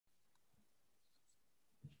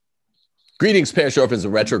Greetings, parish orphans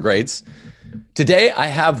and retrogrades. Today, I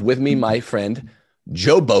have with me my friend,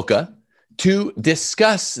 Joe Boca, to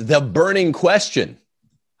discuss the burning question.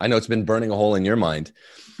 I know it's been burning a hole in your mind.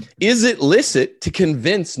 Is it licit to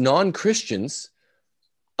convince non-Christians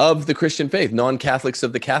of the Christian faith, non-Catholics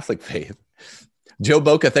of the Catholic faith? Joe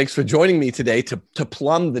Boca, thanks for joining me today to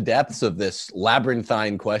plumb the depths of this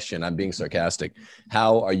labyrinthine question. I'm being sarcastic.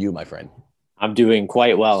 How are you, my friend? I'm doing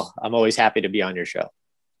quite well. I'm always happy to be on your show.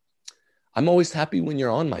 I'm always happy when you're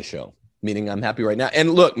on my show, meaning I'm happy right now.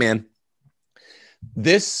 And look, man,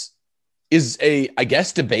 this is I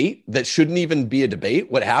guess, debate that shouldn't even be a debate.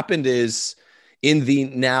 What happened is in the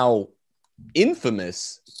now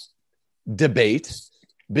infamous debate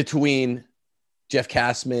between Jeff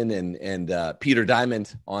Kassman and Peter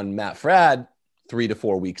Diamond on Matt Fradd 3 to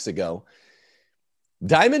 4 weeks ago,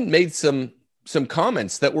 Diamond made some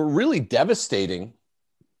comments that were really devastating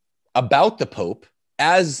about the Pope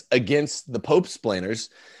as against the Pope-splainers.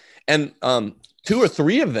 And 2 or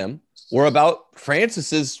 3 of them were about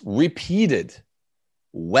Francis's repeated,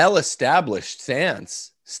 well-established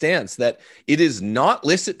stance that it is not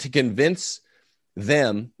licit to convince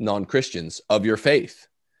them, non-Christians, of your faith.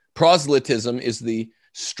 Proselytism is the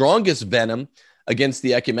strongest venom against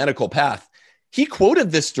the ecumenical path. He quoted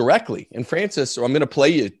this directly. And Francis, or I'm going to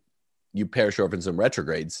play you parish orphans and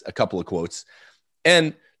retrogrades, a couple of quotes.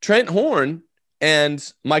 And Trent Horn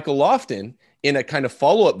and Michael Lofton, in a kind of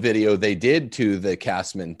follow-up video they did to the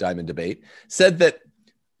Kassman-Diamond debate, said that,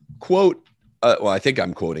 quote, well, I think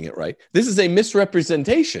I'm quoting it right, this is a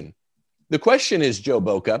misrepresentation. The question is, Joe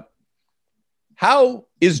Boca, how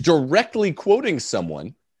is directly quoting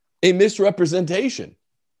someone a misrepresentation?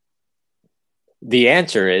 The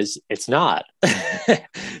answer is it's not.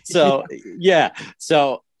 So, yeah.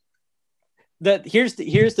 So here's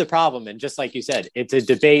the problem. And just like you said, it's a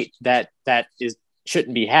debate that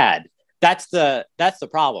shouldn't be had. That's the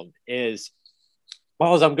problem is,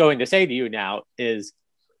 all I'm going to say to you now is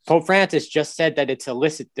Pope Francis just said that it's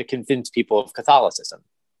illicit to convince people of Catholicism.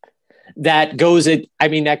 That goes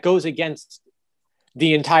against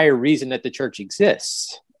the entire reason that the church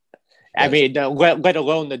exists. Yes. I mean, let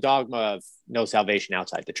alone the dogma of no salvation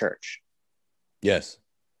outside the church. Yes.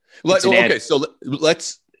 Okay, so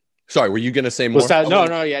let's. Sorry, were you going to say more?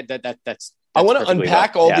 No, yeah, that's. I want to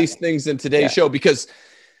unpack all these things in today's show, because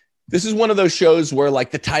this is one of those shows where,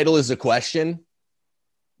 like, the title is a question.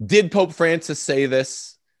 Did Pope Francis say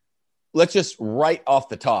this? Let's just right off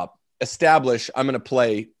the top establish. I'm going to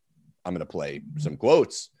play some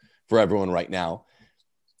quotes for everyone right now.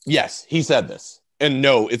 Yes, he said this. And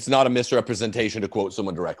no, it's not a misrepresentation to quote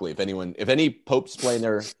someone directly. If any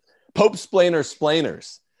Pope-splainers,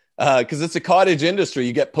 because it's a cottage industry,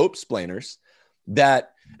 you get Pope-splainers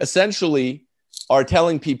that essentially are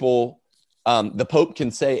telling people the Pope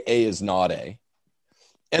can say A is not A.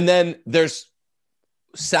 And then there's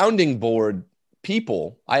sounding board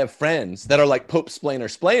people. I have friends that are like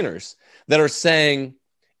Pope-splainers that are saying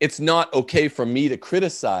it's not okay for me to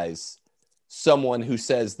criticize someone who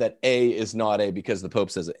says that A is not A because the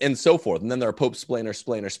Pope says it, and so forth. And then there are Pope-splainers,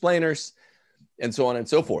 and so on and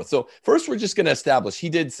so forth. So first, we're just going to establish he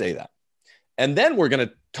did say that. And then we're going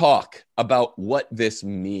to talk about what this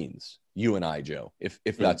means, you and I, Joe, if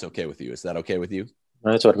that's okay with you. Is that okay with you?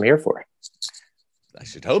 That's what I'm here for. I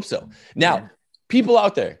should hope so. Now, people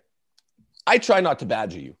out there, I try not to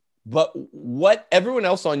badger you, but what everyone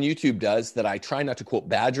else on YouTube does that I try not to quote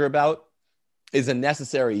badger about is a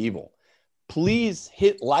necessary evil. Please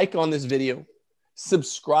hit like on this video,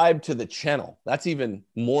 subscribe to the channel. That's even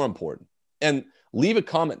more important. And leave a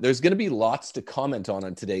comment. There's going to be lots to comment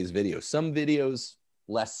on today's video. Some videos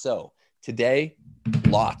less so. Today,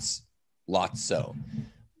 lots so.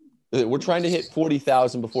 We're trying to hit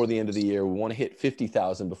 40,000 before the end of the year. We want to hit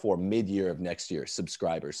 50,000 before mid-year of next year,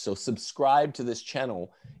 subscribers. So subscribe to this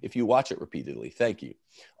channel if you watch it repeatedly. Thank you.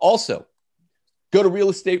 Also, go to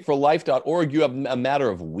realestateforlife.org. You have a matter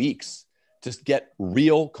of weeks to get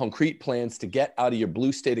real, concrete plans to get out of your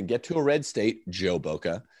blue state and get to a red state, Joe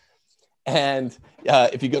Boca. And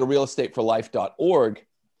if you go to realestateforlife.org,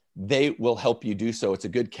 they will help you do so. It's a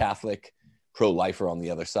good Catholic pro-lifer on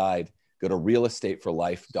the other side. Go to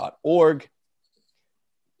realestateforlife.org.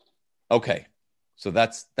 Okay, so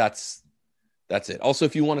that's it. Also,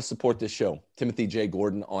 if you want to support this show, Timothy J.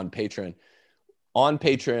 Gordon on Patreon. On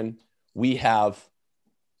Patreon, we have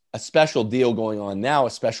a special deal going on now,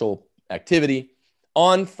 a special activity.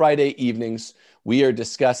 On Friday evenings, we are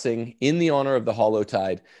discussing, in the honor of the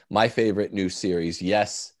Hallowtide, my favorite new series.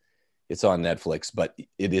 Yes, it's on Netflix, but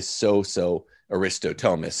it is so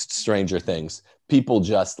Aristotomist, Stranger Things. People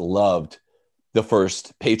just loved the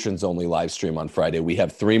first patrons only live stream on Friday. We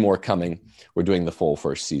have 3 more coming. We're doing the full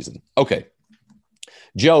first season. Okay.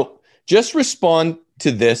 Joe, just respond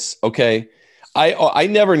to this. Okay. I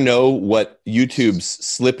never know what YouTube's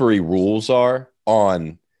slippery rules are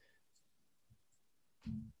on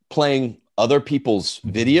playing other people's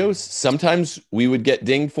videos. Sometimes we would get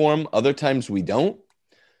dinged for them. Other times we don't.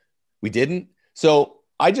 We didn't. So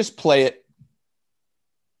I just play it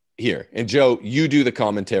here. And Joe, you do the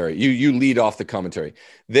commentary. You lead off the commentary.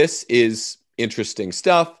 This is interesting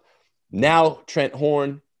stuff. Now Trent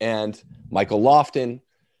Horn and Michael Lofton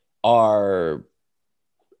are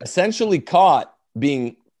essentially caught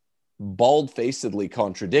being bald-facedly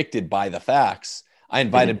contradicted by the facts. I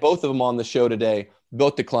invited both of them on the show today.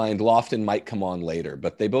 Both declined. Lofton might come on later,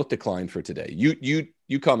 but they both declined for today.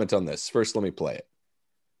 You comment on this. First, let me play it.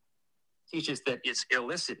 Teaches that it's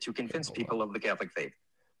illicit to convince people of the Catholic faith.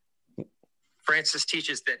 Francis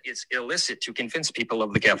teaches that it's illicit to convince people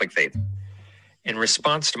of the Catholic faith. In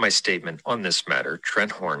response to my statement on this matter,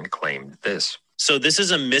 Trent Horn claimed this. So this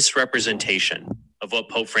is a misrepresentation of what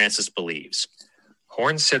Pope Francis believes.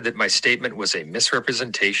 Horn said that my statement was a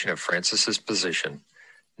misrepresentation of Francis's position.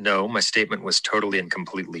 No, my statement was totally and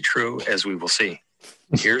completely true, as we will see.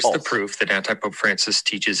 Here's the proof that anti-Pope Francis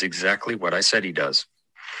teaches exactly what I said he does.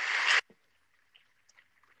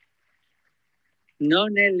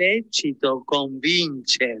 Non è lecito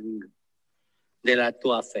convincere della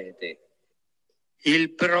tua fede. Il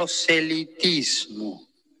proselitismo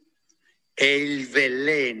è il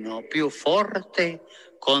veleno più forte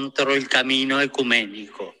contro il cammino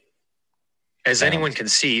ecumenico. As anyone can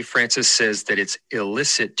see, Francis says that it's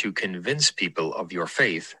illicit to convince people of your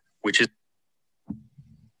faith, which is...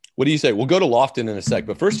 What do you say? We'll go to Lofton in a sec,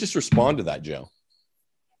 but first just respond to that, Joe.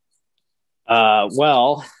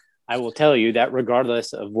 Well, I will tell you that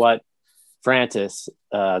regardless of what Francis,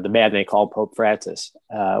 the man they call Pope Francis,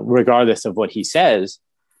 regardless of what he says,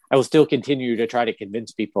 I will still continue to try to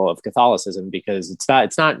convince people of Catholicism because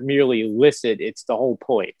it's not merely illicit, it's the whole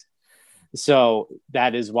point. So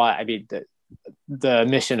that is why, I mean, the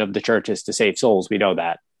mission of the church is to save souls. We know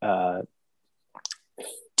that.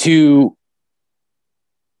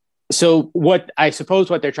 So what I suppose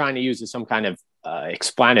what they're trying to use is some kind of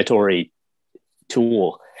explanatory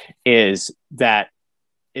tool is the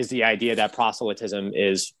idea that proselytism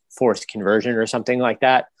is forced conversion or something like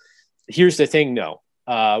that. Here's the thing though.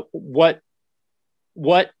 What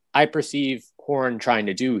I perceive Horn trying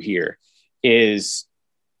to do here is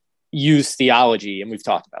use theology, and we've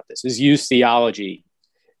talked about this, is use theology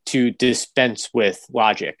to dispense with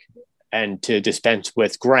logic and to dispense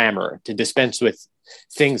with grammar, to dispense with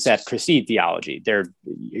things that precede theology.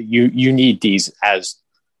 You need these as,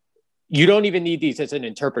 you don't even need these as an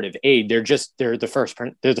interpretive aid. They're the first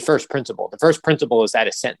principle. The first principle is that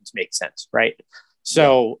a sentence makes sense, right?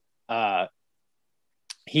 So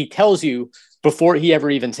he tells you before he ever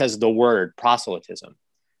even says the word proselytism,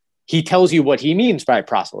 he tells you what he means by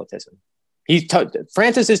proselytism.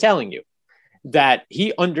 Francis is telling you that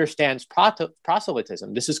he understands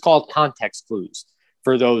proselytism. This is called context clues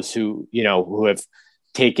for those who have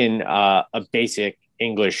taken a basic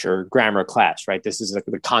English or grammar class, right? This is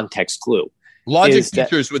the context clue. Logic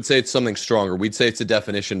teachers would say it's something stronger. We'd say it's a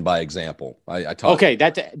definition by example. I taught. Okay,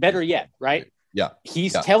 that's better yet, right? Yeah.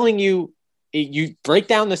 He's telling you, you break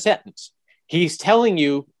down the sentence. He's telling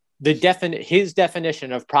you his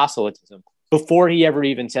definition of proselytism before he ever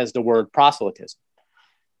even says the word proselytism.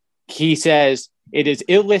 He says it is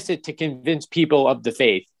illicit to convince people of the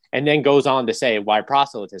faith, and then goes on to say why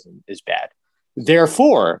proselytism is bad.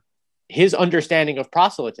 Therefore, his understanding of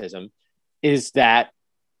proselytism is that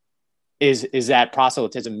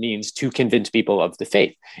proselytism means to convince people of the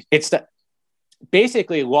faith. It's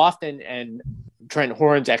basically Lofton and Trent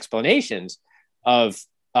Horn's explanations of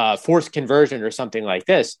forced conversion or something like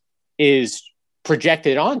this is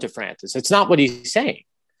projected onto Francis. It's not what he's saying.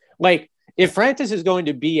 Like, if Francis is going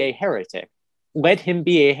to be a heretic, let him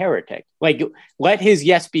be a heretic. Like, let his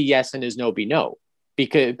yes be yes and his no be no,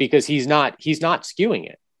 because he's not skewing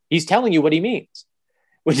it. He's telling you what he means,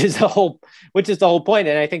 which is the whole point.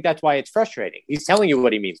 And I think that's why it's frustrating. He's telling you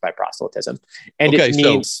what he means by proselytism, and it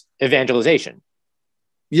means evangelization.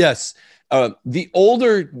 Yes. The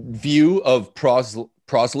older view of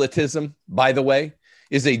proselytism, by the way,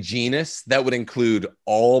 is a genus that would include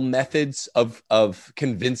all methods of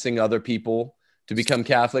convincing other people to become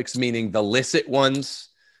Catholics, meaning the licit ones,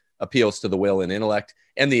 appeals to the will and intellect,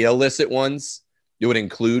 and the illicit ones, it would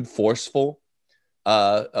include forceful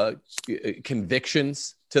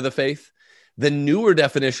convictions to the faith. The newer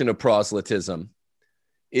definition of proselytism,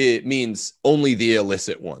 it means only the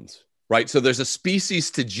illicit ones, right? So there's a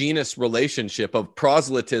species to genus relationship of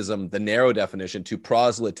proselytism, the narrow definition, to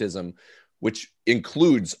proselytism, which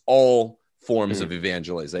includes all forms of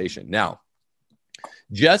evangelization. Now,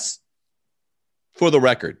 just for the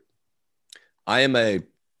record, I am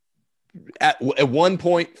at one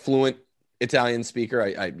point fluent Italian speaker.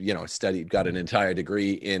 I studied, got an entire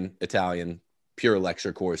degree in Italian, pure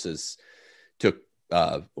lecture courses, took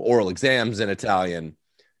oral exams in Italian.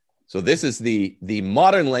 So this is the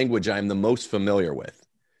modern language I'm the most familiar with,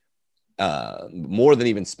 more than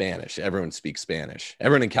even Spanish. Everyone speaks Spanish.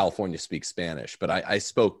 Everyone in California speaks Spanish, but I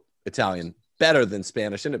spoke Italian better than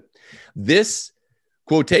Spanish. And this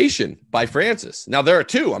quotation by Francis, now there are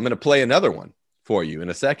two. I'm going to play another one for you in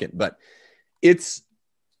a second, but it's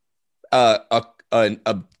an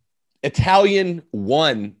Italian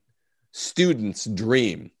 1 student's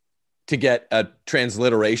dream to get a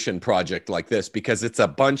transliteration project like this, because it's a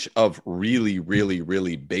bunch of really, really,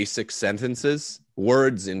 really basic sentences,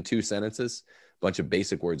 words in 2 sentences, a bunch of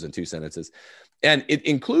basic words in 2 sentences. And it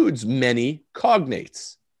includes many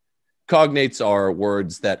cognates. Cognates are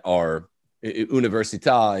words that are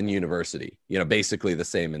università and university, basically the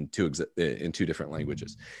same in two different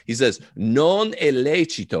languages. He says, non è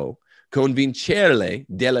lecito convincerle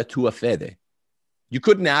della tua fede. You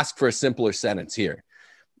couldn't ask for a simpler sentence here.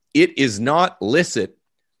 It is not licit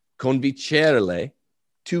convincerle,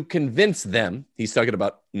 to convince them, he's talking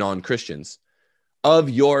about non-Christians, of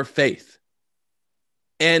your faith.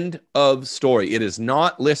 End of story. It is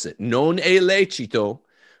not licit. Non è lecito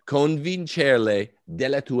convincerle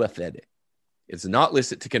della tua fede. It's not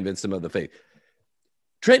licit to convince them of the faith.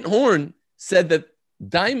 Trent Horn said that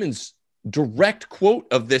Diamond's direct quote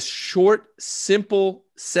of this short, simple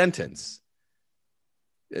sentence,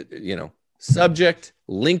 subject,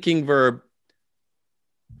 linking verb,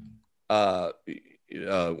 it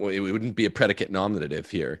wouldn't be a predicate nominative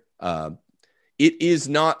here. It is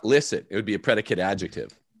not licit. It would be a predicate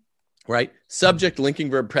adjective, right? Subject, linking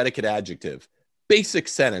verb, predicate adjective. Basic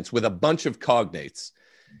sentence with a bunch of cognates.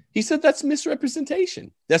 He said that's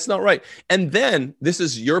misrepresentation. That's not right. And then, this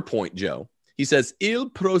is your point, Joe. He says, il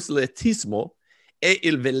proselitismo è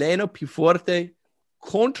il veleno più forte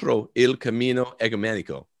contro il cammino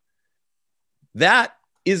ecumenico. That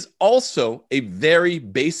is also a very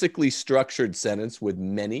basically structured sentence with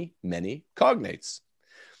many, many cognates.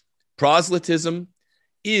 Proselytism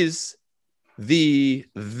is the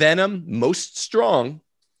venom most strong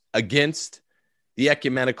against the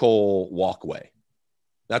ecumenical walkway.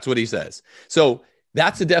 That's what he says. So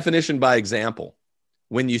that's a definition by example.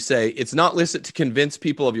 When you say it's not licit to convince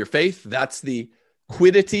people of your faith, that's the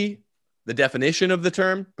quiddity, the definition of the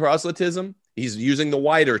term proselytism. He's using the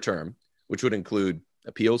wider term, which would include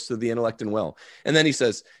appeals to the intellect and will. And then he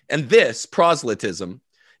says, and this proselytism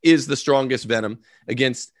is the strongest venom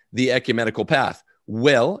against the ecumenical path.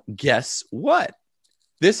 Well, guess what?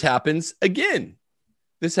 This happens again.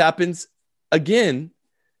 This happens again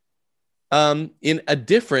in a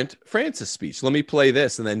different Francis speech. Let me play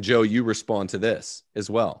this, and then, Joe, you respond to this as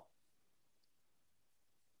well.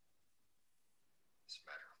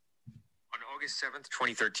 On August 7th,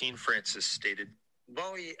 2013, Francis stated,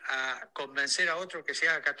 voy a convencer a otro que sea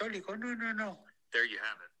católico. No. there you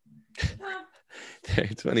have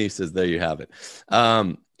it. It's funny he says, there you have it.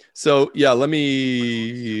 So yeah, let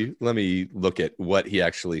me look at what he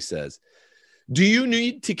actually says. Do you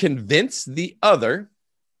need to convince the other?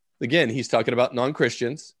 Again, he's talking about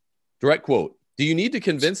non-Christians. Direct quote. Do you need to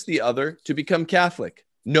convince the other to become Catholic?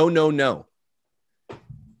 No.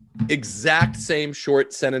 Exact same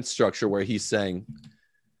short sentence structure where he's saying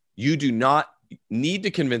you do not need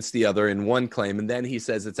to convince the other in one claim. And then he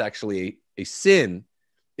says it's actually a sin.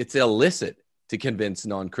 It's illicit to convince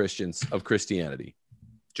non-Christians of Christianity.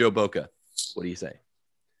 Joe Boca, what do you say?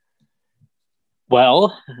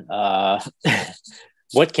 Well,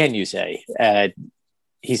 what can you say?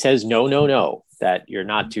 He says, no, that you're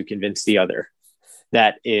not to convince the other.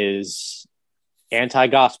 That is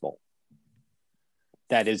anti-gospel.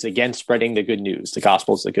 That is against spreading the good news. The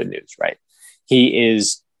gospel is the good news, right? He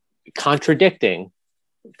is contradicting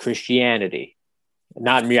Christianity.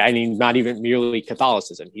 Not even merely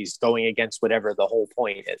Catholicism. He's going against whatever the whole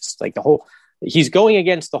point is. He's going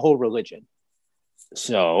against the whole religion.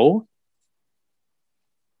 So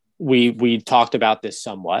we talked about this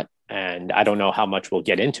somewhat, and I don't know how much we'll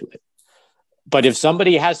get into it. But if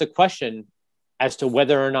somebody has a question as to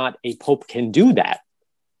whether or not a pope can do that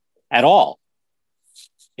at all,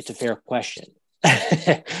 it's a fair question.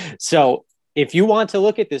 So if you want to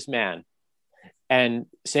look at this man and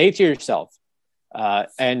say to yourself,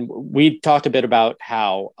 and we talked a bit about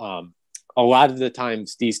how a lot of the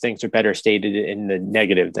times these things are better stated in the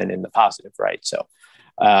negative than in the positive, right? So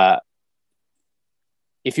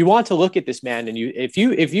if you want to look at this man, and if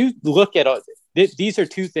you look at these are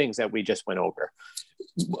two things that we just went over,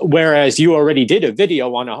 whereas you already did a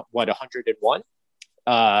video on 101.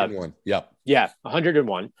 101. Yeah,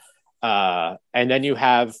 101. And then you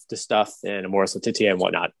have the stuff in Amoris Laetitia and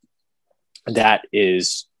whatnot. That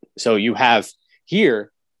is, so you have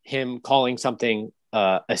here him calling something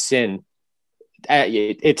a sin.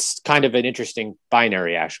 It's kind of an interesting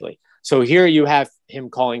binary, actually. So here you have him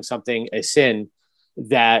calling something a sin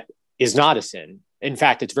that is not a sin. In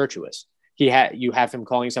fact, it's virtuous. You have him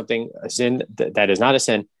calling something a sin that is not a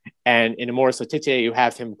sin. And in Amoris Laetitia, you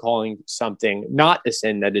have him calling something not a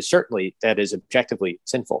sin that is objectively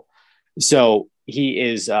sinful. So he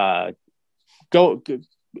is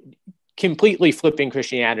completely flipping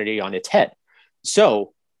Christianity on its head.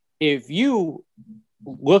 So if you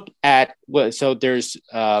look at, so there's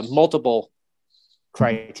multiple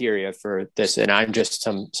criteria for this, and I'm just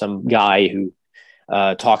some guy who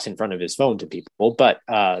talks in front of his phone to people. But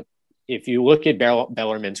if you look at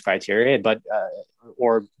Bellarmine's criteria,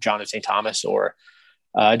 or John of St. Thomas, or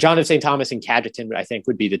John of St. Thomas and Cajetan, I think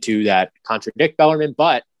would be the two that contradict Bellarmine,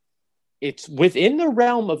 but it's within the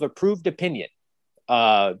realm of approved opinion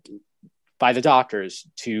by the doctors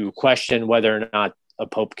to question whether or not a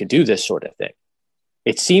pope can do this sort of thing.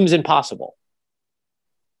 It seems impossible.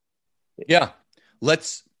 Yeah.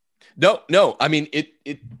 No. I mean,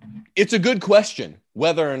 it's a good question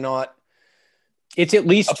whether or not it's at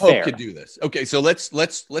least a pope fair could do this. Okay, so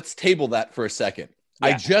let's table that for a second. Yeah.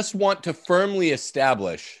 I just want to firmly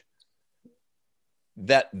establish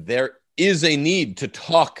that there is a need to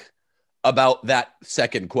talk about that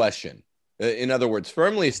second question. In other words,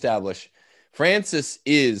 firmly establish Francis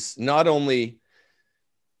is not only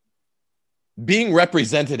being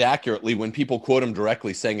represented accurately when people quote him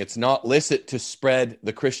directly saying it's not licit to spread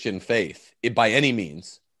the Christian faith by any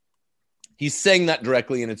means. He's saying that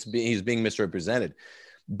directly, and he's being misrepresented.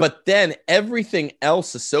 But then everything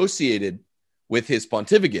else associated with his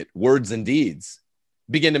pontificate, words and deeds,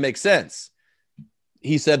 begin to make sense.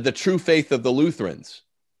 He said the true faith of the Lutherans.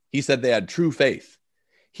 He said they had true faith.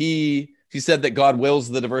 He said that God wills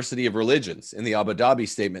the diversity of religions in the Abu Dhabi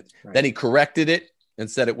statement. Right. Then he corrected it and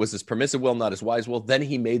said it was his permissive will, not his wise will. Then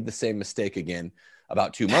he made the same mistake again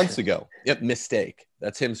about 2 months ago. Yep, mistake.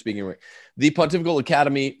 That's him speaking. The Pontifical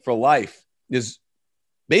Academy for Life is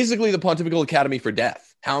basically the Pontifical Academy for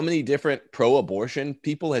Death. How many different pro-abortion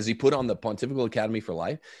people has he put on the Pontifical Academy for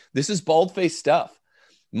Life? This is bald-faced stuff.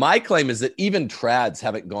 My claim is that even trads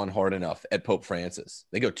haven't gone hard enough at Pope Francis.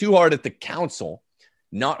 They go too hard at the council,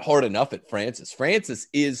 not hard enough at Francis. Francis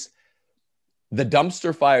is the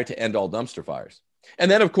dumpster fire to end all dumpster fires.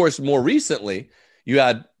 And then, of course, more recently, you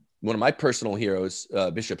had one of my personal heroes,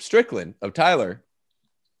 Bishop Strickland of Tyler,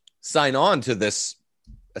 sign on to this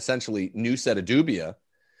essentially new set of dubia,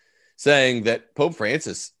 saying that Pope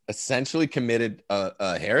Francis essentially committed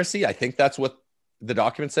a heresy. I think that's what the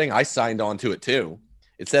document's saying. I signed on to it too.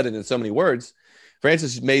 It said it in so many words.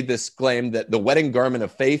 Francis made this claim that the wedding garment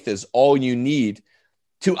of faith is all you need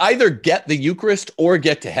to either get the Eucharist or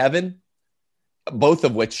get to heaven, both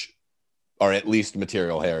of which are at least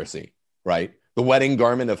material heresy, right? The wedding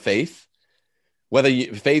garment of faith,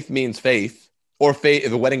 faith means faith, or faith,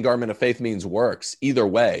 the wedding garment of faith means works. Either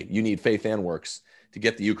way, you need faith and works to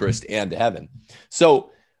get the Eucharist and to heaven.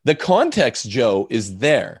 So the context, Joe, is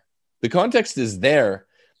there. The context is there.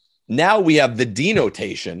 Now we have the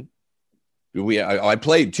denotation. I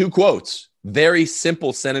played 2 quotes, very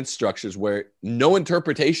simple sentence structures where no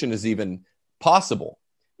interpretation is even possible.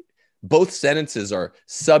 Both sentences are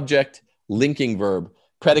subject, linking verb,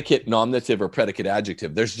 predicate nominative, or predicate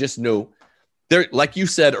adjective. There's just no... There, like you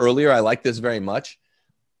said earlier, I like this very much.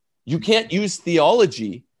 You can't use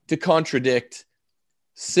theology to contradict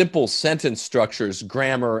simple sentence structures,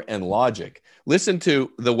 grammar, and logic. Listen to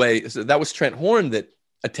the way, so that was Trent Horn that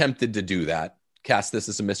attempted to do that, cast this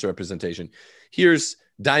as a misrepresentation. Here's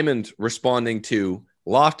Diamond responding to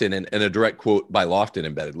Lofton and a direct quote by Lofton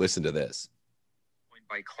embedded. Listen to this.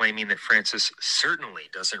 By claiming that Francis certainly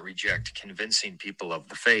doesn't reject convincing people of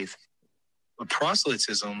the faith. But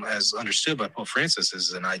proselytism, as understood by Pope Francis,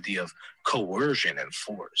 is an idea of coercion and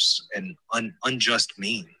force and unjust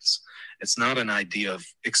means. It's not an idea of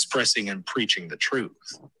expressing and preaching the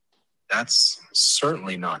truth. That's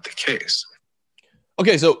certainly not the case.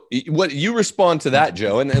 Okay, so what you respond to that,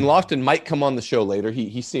 Joe, and Lofton might come on the show later.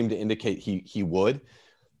 He seemed to indicate he would.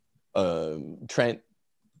 Trent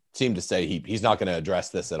seemed to say he's not going to address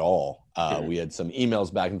this at all. We had some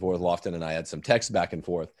emails back and forth. Lofton and I had some texts back and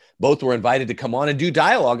forth. Both were invited to come on and do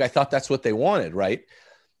dialogue. I thought that's what they wanted, right?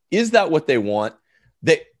 Is that what they want?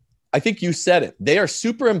 I think you said it. They are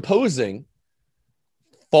superimposing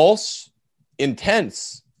false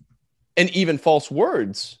intents and even false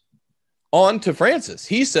words onto Francis.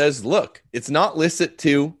 He says, look, it's not licit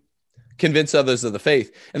to convince others of the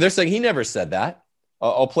faith. And they're saying he never said that.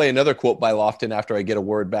 I'll play another quote by Lofton after I get a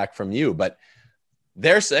word back from you. But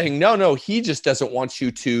they're saying, no, he just doesn't want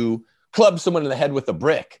you to club someone in the head with a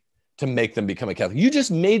brick to make them become a Catholic. You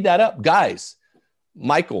just made that up. Guys,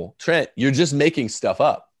 Michael, Trent, you're just making stuff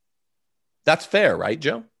up. That's fair, right,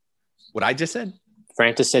 Joe? What I just said?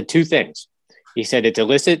 Francis said two things. He said it's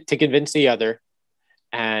illicit to convince the other.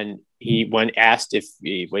 And when asked if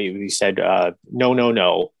he said,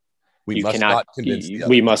 no. We must not convince the other.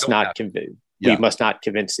 We must not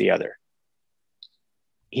convince the other.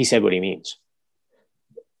 He said what he means.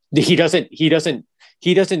 He doesn't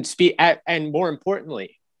speak, and more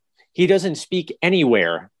importantly, he doesn't speak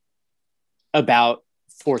anywhere about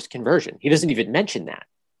forced conversion. He doesn't even mention that.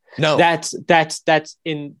 No, that's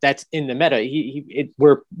in the meta.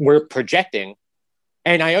 We're projecting,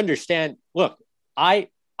 and I understand. Look, I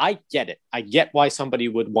get it. I get why somebody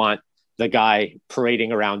would want the guy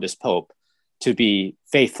parading around as Pope to be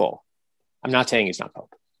faithful. I'm not saying he's not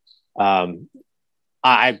Pope.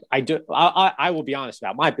 I will be honest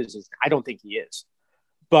about my position. I don't think he is,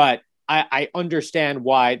 but I understand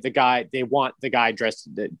why they want the guy dressed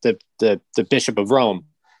the Bishop of Rome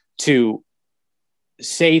to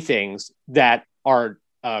say things that are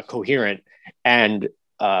coherent and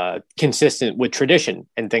consistent with tradition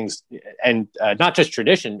and things, and not just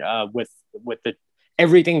tradition, with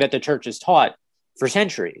everything that the church has taught for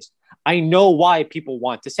centuries. I know why people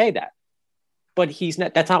want to say that, but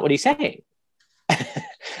that's not what he's saying.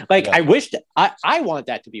 Like, yeah. I wish I want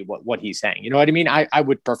that to be what he's saying. You know what I mean? I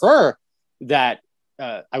would prefer that.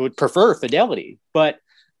 I would prefer fidelity, but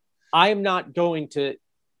I'm not going to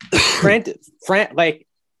like,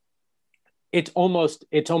 it's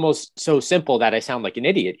almost so simple that I sound like an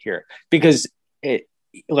idiot here, because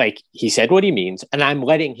like, he said what he means and I'm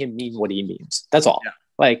letting him mean what he means. That's all. Yeah.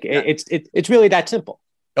 Like, yeah. It's really that simple.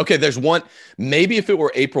 Okay, there's one. Maybe if it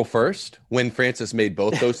were April 1st when Francis made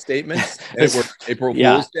both those statements, and it were April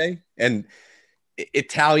Fool's Day, and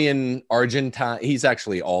Italian, Argentine, he's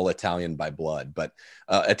actually all Italian by blood, but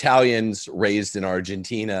Italians raised in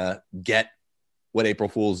Argentina get what April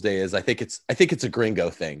Fool's Day is. I think it's a gringo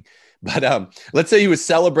thing. But let's say he was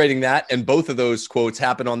celebrating that, and both of those quotes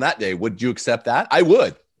happened on that day. Would you accept that? I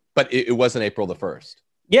would, but it wasn't April the 1st.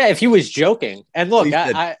 Yeah, if he was joking. And look,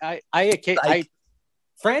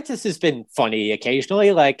 Francis has been funny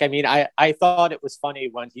occasionally. Like, I mean, I thought it was funny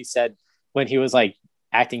when he was like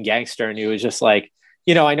acting gangster, and he was just like,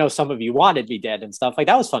 you know, I know some of you wanted me dead and stuff. Like,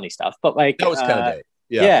 that was funny stuff. But like, that was kind of gay.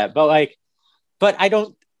 Yeah. But I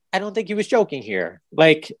don't think he was joking here.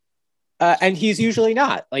 Like, and he's usually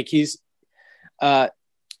not. Like, he's, and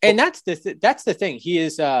that's the thing. He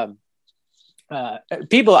is.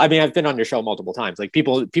 People. I mean, I've been on your show multiple times. Like,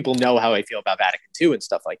 people know how I feel about Vatican II and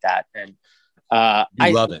stuff like that. And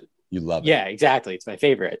you love it. You love it. Yeah, exactly. It's my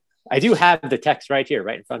favorite. I do have the text right here,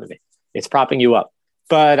 right in front of me. It's propping you up.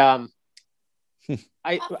 But the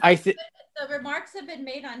remarks have been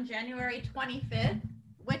made on January 25th,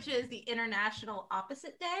 which is the International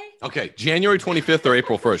Opposite Day. Okay, January 25th or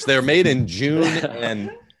April 1st. They're made in June,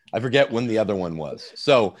 and I forget when the other one was.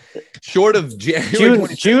 So short of January,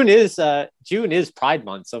 June is Pride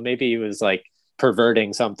Month, so maybe he was like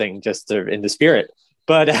perverting something just in the spirit.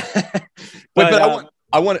 But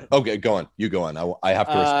I want. Okay, go on. You go on. I have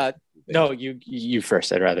to. No, you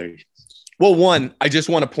first. I'd rather. Well, one, I just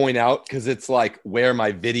want to point out, because it's like where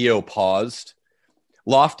my video paused.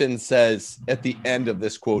 Lofton says at the end of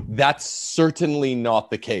this quote, "That's certainly not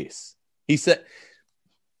the case." He said,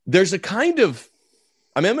 "There's a kind of."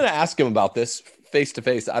 I mean, I'm going to ask him about this face to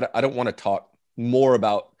face. I don't want to talk more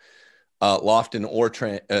about Lofton or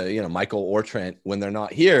Trent, Michael or Trent when they're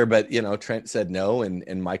not here. But, you know, Trent said no,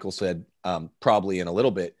 and Michael said probably in a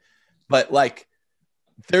little bit. But like,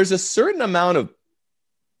 there's a certain amount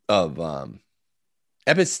of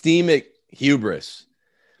epistemic hubris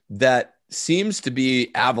that seems to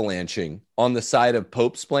be avalanching on the side of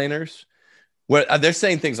Pope splainers, where they're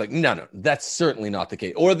saying things like, no, that's certainly not the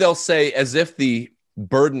case. Or they'll say, as if the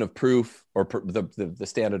burden of proof or the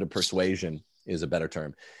standard of persuasion is a better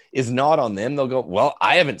term, is not on them. They'll go, well,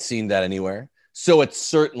 I haven't seen that anywhere, so it's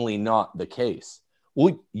certainly not the case.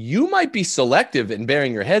 Well, you might be selective in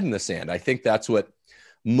burying your head in the sand. I think that's what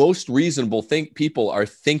most reasonable people are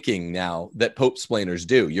thinking now that Pope splainers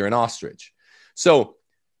do. You're an ostrich. So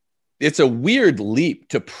it's a weird leap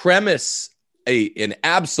to premise an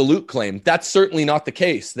absolute claim. That's certainly not the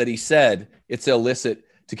case, that he said it's illicit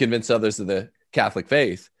to convince others of the Catholic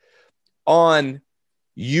faith, on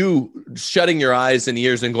you shutting your eyes and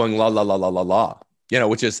ears and going la la la la la la,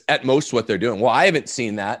 which is at most what they're doing. Well, I haven't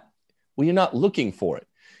seen that. Well, you're not looking for it.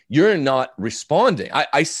 You're not responding.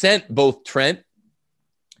 I sent both Trent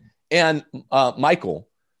and Michael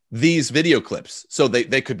these video clips so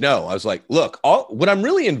they could know. I was like, look, what I'm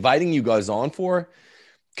really inviting you guys on for,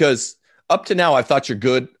 because up to now, I thought you're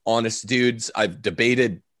good, honest dudes. I've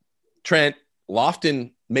debated Trent.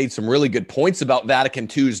 Lofton made some really good points about Vatican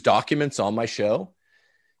II's documents on my show.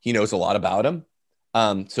 He knows a lot about them.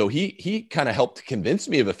 So he kind of helped convince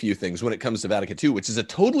me of a few things when it comes to Vatican II, which is a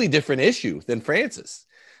totally different issue than Francis.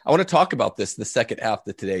 I want to talk about this in the second half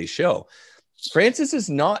of today's show. Francis is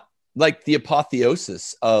not like the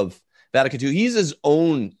apotheosis of Vatican II. He's his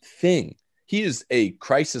own thing. He is a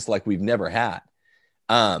crisis like we've never had.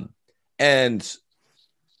 And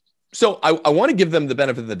so I want to give them the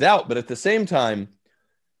benefit of the doubt, but at the same time,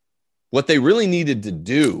 what they really needed to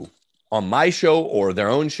do on my show or their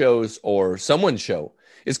own shows or someone's show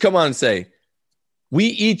is come on and say, we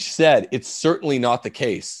each said it's certainly not the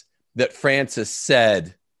case that Francis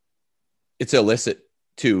said it's illicit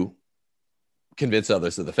to convince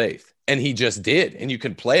others of the faith. And he just did. And you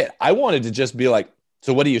can play it. I wanted to just be like,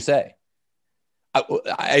 so what do you say?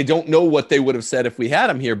 I don't know what they would have said if we had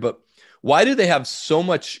him here, but why do they have so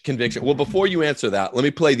much conviction? Well, before you answer that, let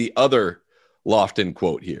me play the other Lofton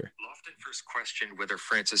quote here. Lofton first questioned whether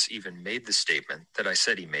Francis even made the statement that I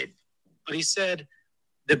said he made. But he said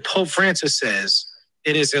that Pope Francis says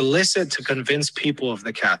it is illicit to convince people of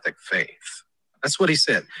the Catholic faith. That's what he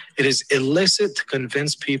said. It is illicit to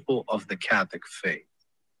convince people of the Catholic faith.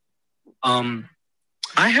 I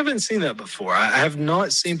haven't seen that before. I have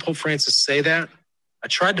not seen Pope Francis say that. I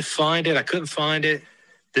tried to find it. I couldn't find it.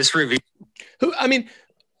 This review. I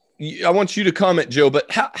want you to comment, Joe, but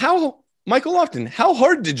how Michael Lofton, how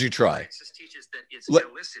hard did you try? Francis teaches that it's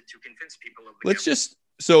illicit to convince people of the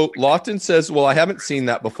so Lofton says, well, I haven't seen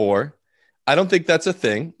that before. I don't think that's a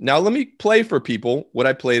thing. Now let me play for people what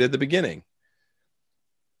I played at the beginning.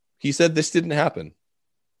 He said this didn't happen.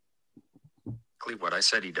 What I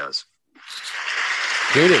said he does.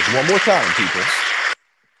 Here it is. One more time, people.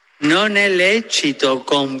 Non è lecito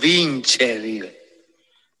convincere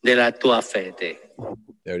della tua fede.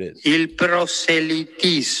 There it is. Il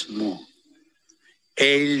proselitismo è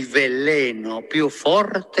il veleno più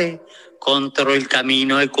forte contro il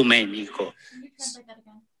cammino ecumenico.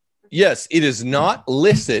 Yes, it is not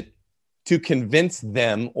licit to convince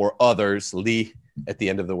them or others, li at the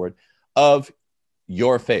end of the word, of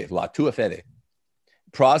your faith, la tua fede.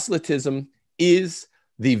 Proselytism is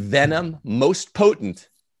the venom most potent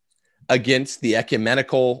against the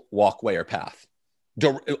ecumenical walkway or path.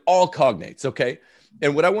 All cognates, okay?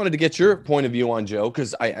 And what I wanted to get your point of view on, Joe,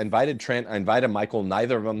 because I invited Trent, I invited Michael,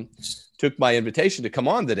 neither of them took my invitation to come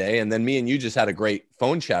on today, and then me and you just had a great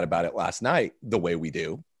phone chat about it last night, the way we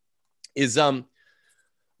do, is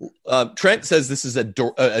Trent says this is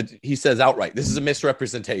he says outright, this is a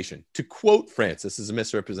misrepresentation. To quote Francis, this is a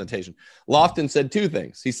misrepresentation. Lofton said two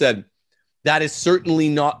things. He said, that is certainly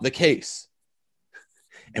not the case.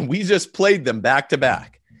 And we just played them back to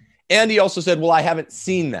back. And he also said, well, I haven't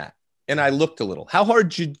seen that. And I looked a little. How hard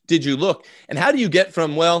did you look? And how do you get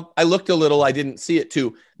from, well, I looked a little, I didn't see it,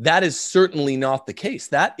 to that is certainly not the case?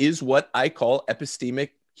 That is what I call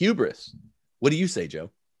epistemic hubris. What do you say, Joe?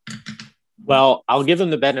 Well, I'll give him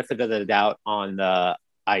the benefit of the doubt on the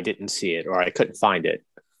I didn't see it or I couldn't find it.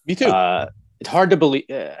 Me too. It's hard to believe.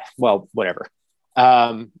 Well, whatever.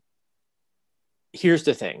 Here's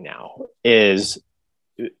the thing now is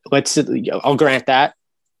I'll grant that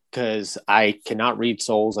because I cannot read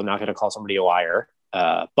souls. I'm not going to call somebody a liar.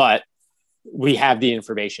 But we have the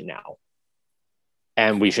information now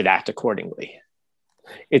and we should act accordingly.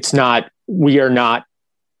 We are not.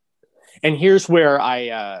 And here's where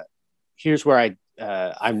I'm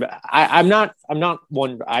not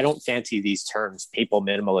one. I don't fancy these terms, papal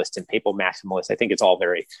minimalist and papal maximalist. I think it's all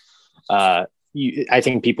very, I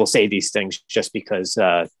think people say these things just because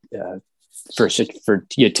for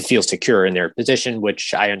you to feel secure in their position,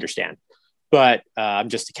 which I understand. But I'm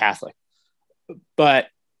just a Catholic. But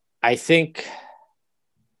I think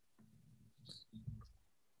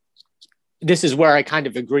this is where I kind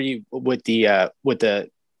of agree with the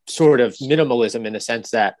sort of minimalism in the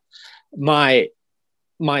sense that my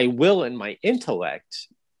will and my intellect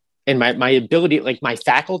and my ability, like my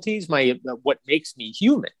faculties, what makes me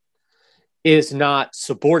human is not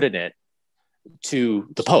subordinate to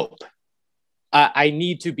the Pope. I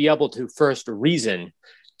need to be able to first reason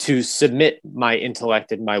to submit my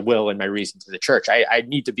intellect and my will and my reason to the church. I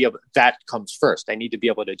need to be able, that comes first. I need to be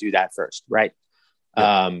able to do that first, right?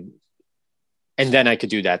 Yeah. And then I could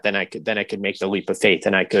do that. Then I could make the leap of faith,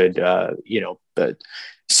 and I could,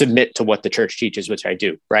 submit to what the church teaches, which I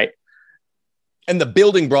do, right? And the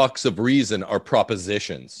building blocks of reason are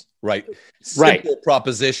propositions, right? Simple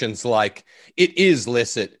propositions like it is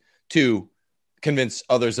licit to convince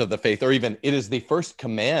others of the faith, or even it is the first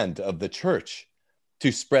command of the church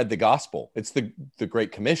to spread the gospel. It's the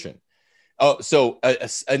Great Commission. So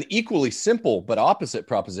an equally simple but opposite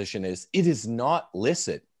proposition is it is not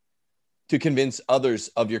licit to convince others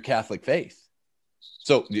of your Catholic faith.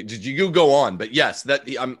 So did you go on? But yes, that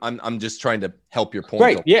I'm just trying to help your point.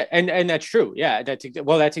 Right. Yeah. And that's true. Yeah. That's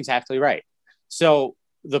exactly right. So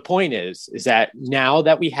the point is that now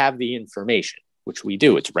that we have the information, which we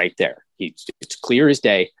do, it's right there. It's clear as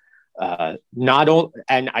day. What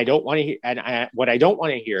I don't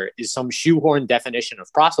want to hear is some shoehorn definition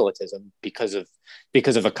of proselytism because of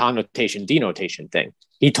a connotation denotation thing.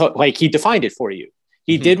 He defined it for you.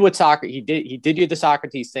 He did what Socrates he did. He did you the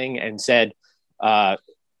Socrates thing and said,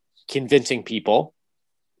 convincing people,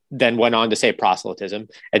 then went on to say proselytism,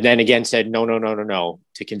 and then again said no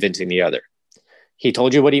to convincing the other. He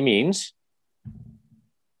told you what he means.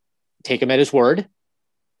 Take him at his word.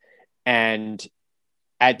 And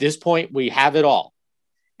at this point, we have it all.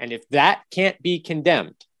 And if that can't be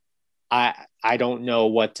condemned, I don't know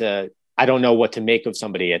what to make of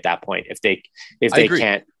somebody at that point. If they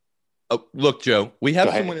can't. Oh, look, Joe, we have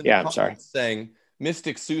someone in the comments saying,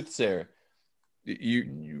 Mystic Soothsayer,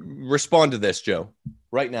 you respond to this, Joe,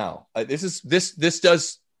 right now. This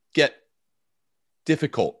does get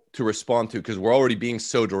difficult to respond to because we're already being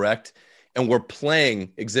so direct and we're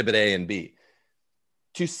playing Exhibit A and B.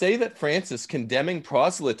 To say that Francis condemning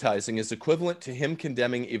proselytizing is equivalent to him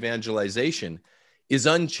condemning evangelization is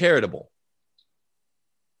uncharitable.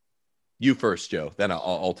 You first, Joe, then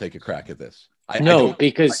I'll take a crack at this.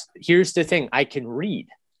 Because here's the thing. I can read.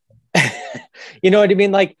 You know what I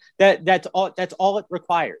mean? Like that's all it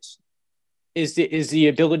requires is the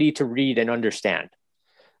ability to read and understand.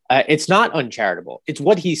 It's not uncharitable. It's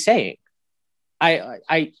what he's saying.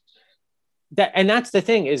 And that's the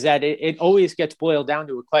thing, is that it always gets boiled down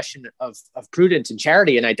to a question of prudence and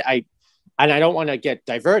charity. And I don't want to get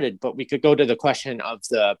diverted, but we could go to the question of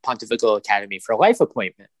the Pontifical Academy for Life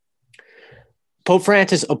appointment. Pope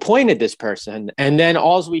Francis appointed this person, and then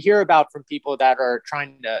all we hear about from people that are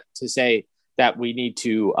trying to say that we need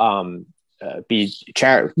to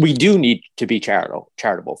we do need to be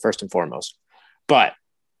charitable first and foremost, but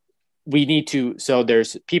we need to. So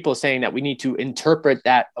there's people saying that we need to interpret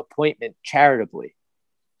that appointment charitably.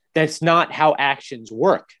 That's not how actions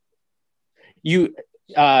work. You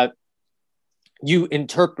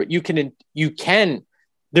interpret. You can.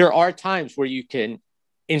 There are times where you can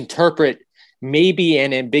interpret maybe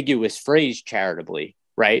an ambiguous phrase charitably,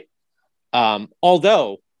 right?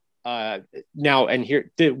 Although now, and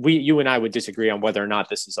here you and I would disagree on whether or not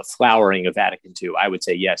this is a flowering of Vatican II. I would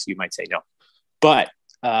say yes. You might say no. But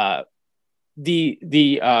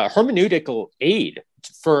the hermeneutical aid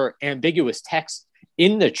for ambiguous text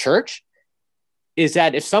in the church is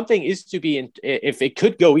that if something is to be, if it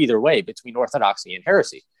could go either way between orthodoxy and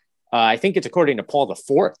heresy, I think it's according to Paul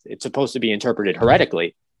IV, it's supposed to be interpreted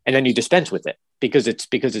heretically, and then you dispense with it because it's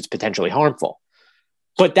potentially harmful.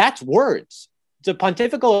 But that's words. The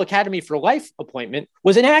Pontifical Academy for Life appointment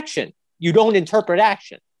was an action. You don't interpret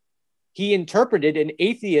action. He interpreted an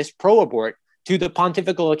atheist pro-abort to the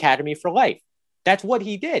Pontifical Academy for Life. That's what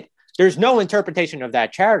he did. There's no interpretation of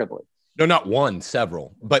that charitably. No, not one,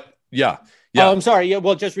 several. But yeah. Oh, I'm sorry. Yeah,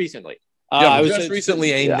 well, just recently. I was just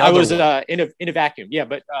recently. I was in a vacuum. Yeah,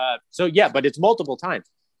 but but it's multiple times.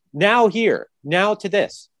 Now to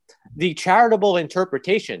this, the charitable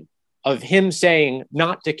interpretation of him saying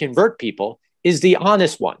not to convert people is the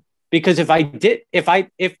honest one. Because if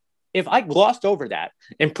I glossed over that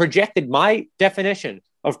and projected my definition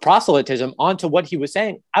of proselytism onto what he was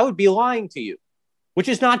saying, I would be lying to you, which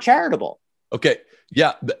is not charitable. Okay.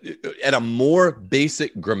 Yeah. At a more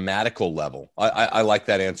basic grammatical level, I like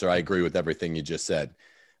that answer. I agree with everything you just said.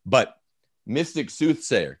 But Mystic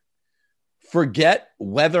Soothsayer, forget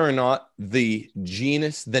whether or not the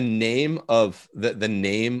genus, the name of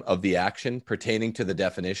the action pertaining to the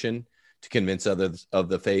definition to convince others of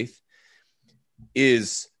the faith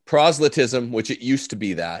is proselytism, which it used to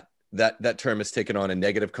be that term has taken on a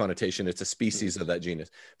negative connotation. It's a species of that genus.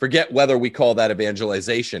 Forget whether we call that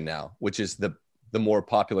evangelization now, which is the more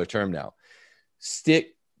popular term now.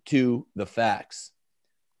 Stick to the facts.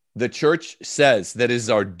 The church says that it is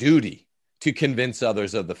our duty to convince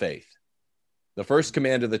others of the faith. The first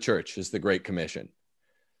command of the church is the Great Commission.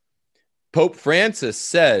 Pope Francis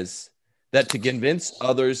says that to convince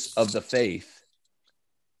others of the faith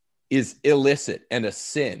is illicit and a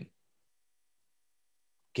sin.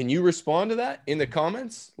 Can you respond to that in the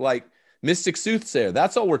comments? Like mystic soothsayer,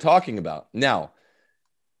 that's all we're talking about. Now,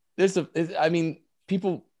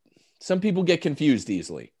 some people get confused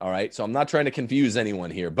easily. All right. So I'm not trying to confuse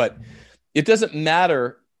anyone here, but it doesn't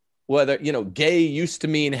matter whether, gay used to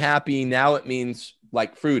mean happy. Now it means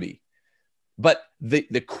like fruity, but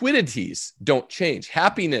the quiddities don't change.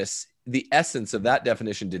 Happiness, the essence of that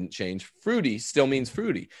definition didn't change. Fruity still means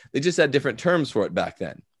fruity. They just had different terms for it back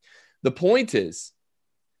then. The point is,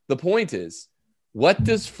 what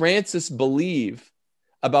does Francis believe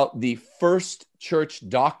about the first church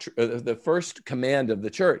doctrine, the first command of the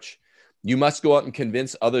church? You must go out and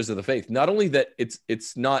convince others of the faith. Not only that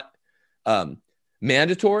it's not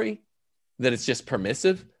mandatory, that it's just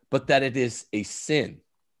permissive, but that it is a sin.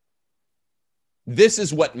 This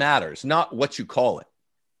is what matters, not what you call it.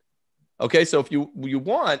 Okay, so if you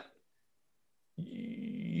want,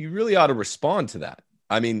 you really ought to respond to that.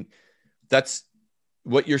 I mean, that's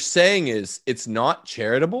what you're saying is it's not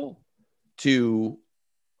charitable to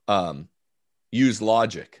use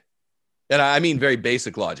logic. And I mean very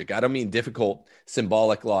basic logic. I don't mean difficult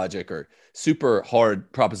symbolic logic or super hard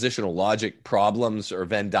propositional logic problems or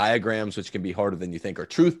Venn diagrams, which can be harder than you think, or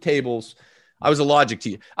truth tables. I was a logic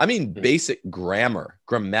teacher. I mean basic grammar,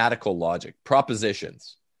 grammatical logic,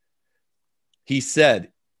 propositions. He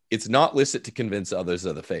said it's not licit to convince others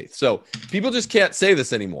of the faith. So people just can't say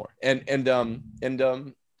this anymore. And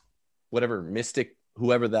whatever mystic,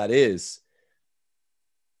 whoever that is,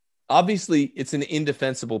 obviously it's an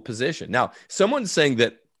indefensible position. Now, someone's saying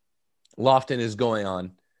that Lofton is going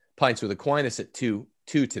on Pints with Aquinas at 2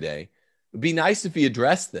 today. It'd be nice if he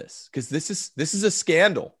addressed this, because this is a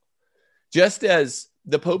scandal. Just as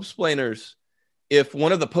the Pope-splainers, if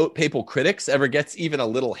one of the papal critics ever gets even a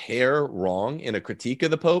little hair wrong in a critique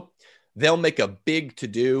of the Pope, they'll make a big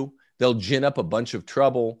to-do. They'll gin up a bunch of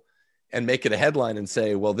trouble and make it a headline and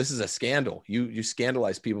say, well, this is a scandal. You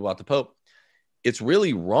scandalize people about the Pope. It's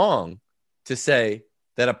really wrong to say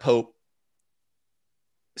that a Pope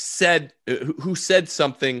who said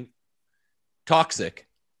something toxic,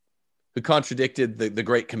 who contradicted the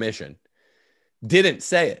Great Commission, didn't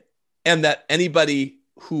say it. And that anybody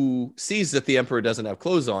who sees that the emperor doesn't have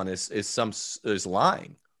clothes on is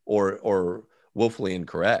lying or woefully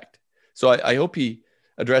incorrect. So I hope he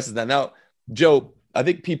addresses that. Now, Joe, I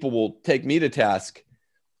think people will take me to task.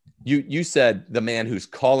 You said the man who's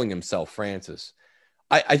calling himself Francis.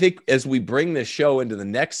 I think as we bring this show into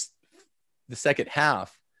the second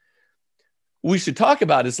half, we should talk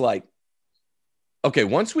about is like, okay,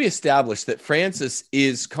 once we establish that Francis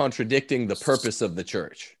is contradicting the purpose of the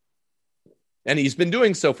church, and he's been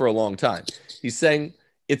doing so for a long time, he's saying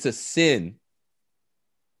it's a sin.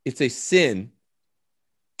 It's a sin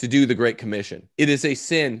to do the Great Commission. It is a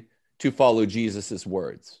sin to follow Jesus's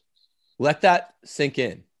words. Let that sink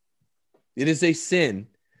in. It is a sin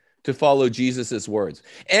to follow Jesus's words.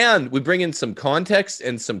 And we bring in some context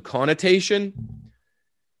and some connotation.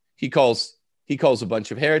 He calls a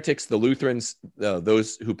bunch of heretics, the Lutherans,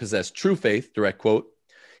 those who possess true faith, direct quote.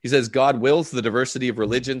 He says, God wills the diversity of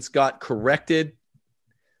religions. God corrected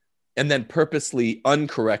and then purposely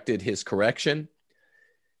uncorrected his correction.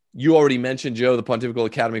 You already mentioned, Joe, the Pontifical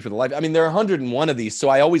Academy for the Life. I mean, there are 101 of these, so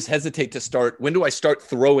I always hesitate to start. When do I start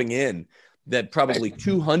throwing in that probably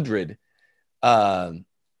 200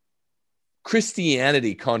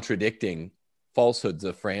 Christianity contradicting falsehoods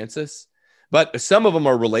of Francis? But some of them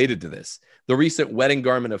are related to this. The recent wedding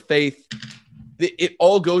garment of faith, it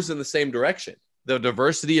all goes in the same direction. The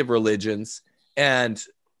diversity of religions and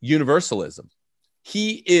universalism.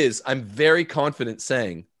 He is, I'm very confident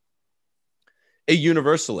saying, a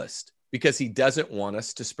universalist because he doesn't want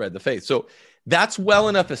us to spread the faith. So that's well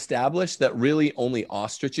enough established that really only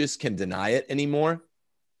ostriches can deny it anymore.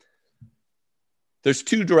 There's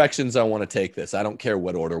two directions I want to take this. I don't care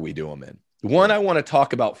what order we do them in. One, I want to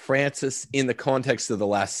talk about Francis in the context of the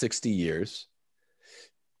last 60 years.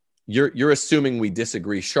 You're assuming we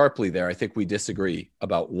disagree sharply there. I think we disagree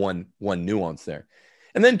about one nuance there.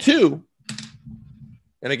 And then two,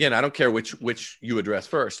 and again, I don't care which you address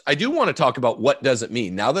first. I do want to talk about what does it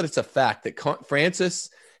mean now that it's a fact that Francis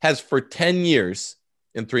has for 10 years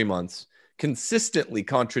and 3 months consistently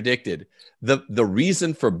contradicted the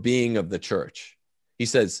reason for being of the church. He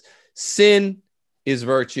says sin is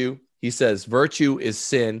virtue. He says virtue is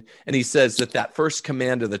sin. And he says that first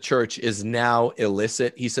command of the church is now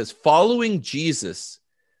illicit. He says following Jesus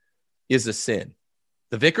is a sin.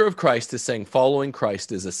 The vicar of Christ is saying following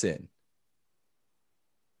Christ is a sin.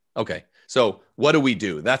 Okay, so what do we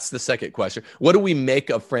do? That's the second question. What do we make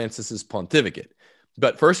of Francis's pontificate?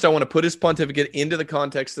 But first, I want to put his pontificate into the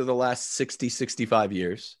context of the last 60, 65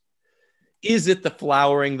 years. Is it the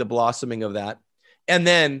flowering, the blossoming of that? And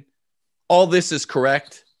then all this is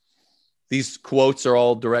correct. These quotes are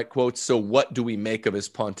all direct quotes. So what do we make of his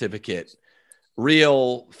pontificate?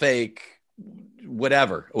 Real, fake,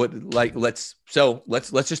 whatever. Let's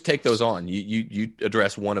just take those on. You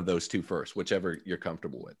address one of those two first, whichever you're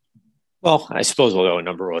comfortable with. Well, I suppose we'll go in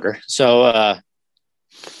number order. So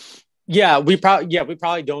we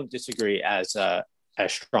probably don't disagree as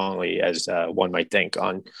strongly as one might think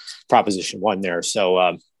on Proposition 1 there.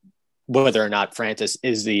 So whether or not Francis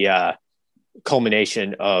is the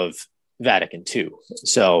culmination of Vatican II.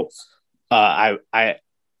 So I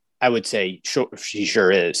would say she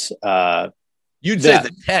sure is. You'd say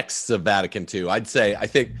the texts of Vatican II. I'd say I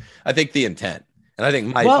think the intent, and I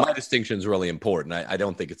think my distinction is really important. I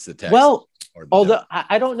don't think it's the text. Well, although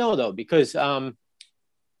I don't know though, because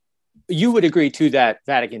you would agree too that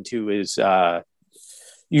Vatican II is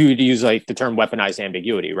you would use like the term weaponized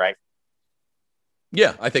ambiguity, right?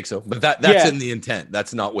 Yeah, I think so. But that's in the intent.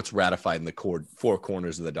 That's not what's ratified in the four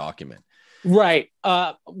corners of the document. Right.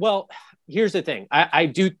 Well, here's the thing.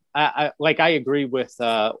 I agree with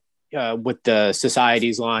the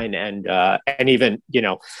society's line and even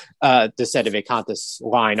the Sedeve Cantus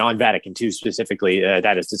line on Vatican II specifically.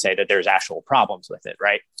 That is to say that there's actual problems with it,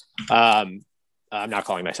 right? I'm not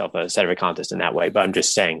calling myself a Sedeve Cantus in that way, but I'm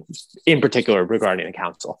just saying, in particular regarding the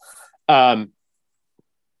council.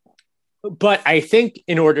 But I think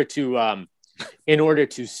in order to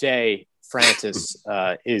say Francis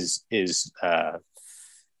is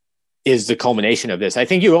the culmination of this, I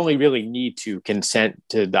think you only really need to consent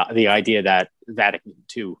to the idea that Vatican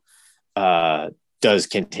II does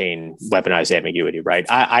contain weaponized ambiguity, right?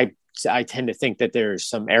 I tend to think that there's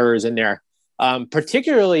some errors in there,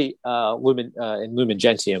 particularly in Lumen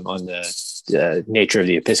Gentium on the nature of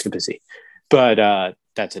the episcopacy, but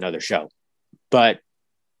that's another show. But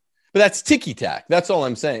that's ticky-tack. That's all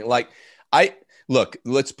I'm saying. Like,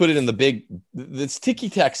 let's put it in this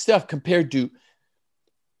ticky-tack stuff compared to,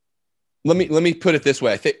 let me put it this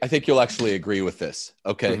way. I think you'll actually agree with this.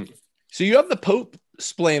 Okay. Mm-hmm. So you have the Pope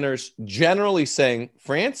splainers generally saying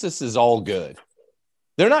Francis is all good.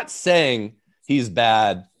 They're not saying he's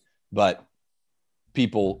bad, but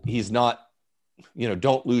he's not,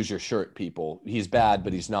 don't lose your shirt, people. He's bad,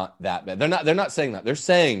 but he's not that bad. They're not saying that. They're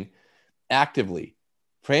saying actively,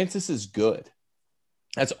 Francis is good.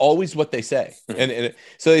 That's always what they say. And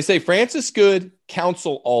so they say Francis good,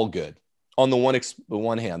 council all good. On the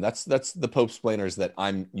one hand, that's the Pope splainers that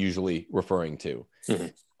I'm usually referring to. Mm-hmm.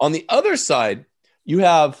 On the other side, you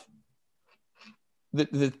have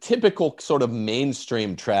the typical sort of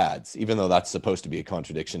mainstream trads, even though that's supposed to be a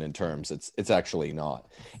contradiction in terms, it's actually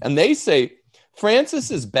not. And they say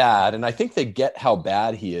Francis is bad, and I think they get how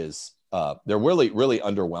bad he is. They're really, really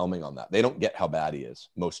underwhelming on that. They don't get how bad he is,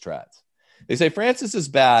 most trads. They say Francis is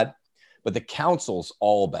bad, but the council's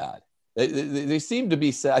all bad. They seem to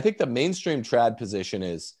be, I think the mainstream trad position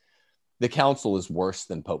is the council is worse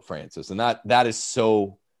than Pope Francis. And that is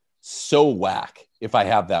so whack, if I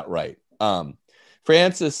have that right.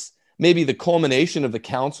 Francis may be the culmination of the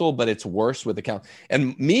council, but it's worse with the council.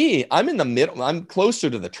 And me, I'm in the middle. I'm closer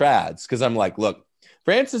to the trads because I'm like, look,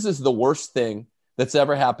 Francis is the worst thing that's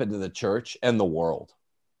ever happened to the church and the world.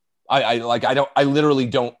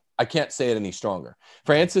 I can't say it any stronger.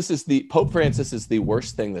 Pope Francis is the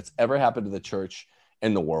worst thing that's ever happened to the church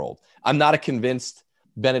and the world. I'm not a convinced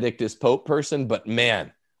Benedict is Pope person, but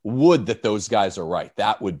man, would that those guys are right.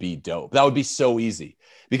 That would be dope. That would be so easy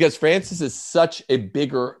because Francis is such a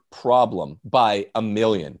bigger problem by a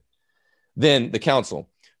million than the council.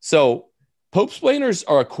 So Pope splainers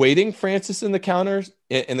are equating Francis in the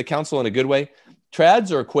council in a good way.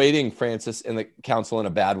 Trads are equating Francis and the council in a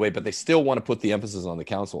bad way, but they still want to put the emphasis on the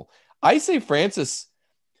council. I say Francis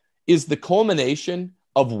is the culmination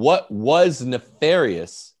of what was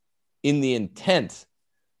nefarious in the intent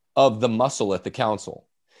of the muscle at the council.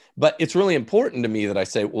 But it's really important to me that I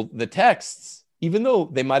say, well, the texts, even though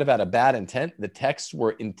they might have had a bad intent, the texts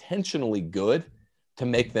were intentionally good to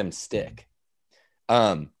make them stick.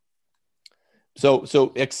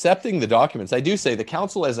 So accepting the documents, I do say the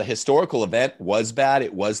council as a historical event was bad.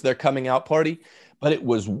 It was their coming out party, but it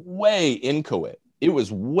was way inchoate. It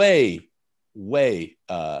was way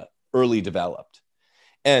early developed.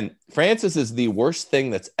 And Francis is the worst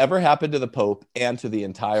thing that's ever happened to the Pope and to the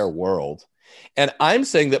entire world. And I'm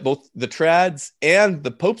saying that both the trads and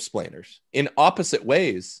the Pope splainers, in opposite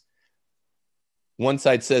ways, one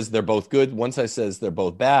side says they're both good, one side says they're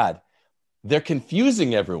both bad. They're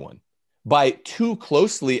confusing everyone by too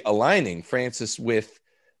closely aligning Francis with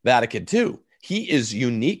Vatican II. He is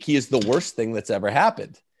unique. He is the worst thing that's ever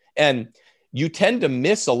happened. And you tend to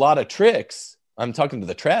miss a lot of tricks. I'm talking to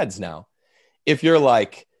the trads now. If you're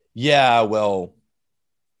like, yeah, well,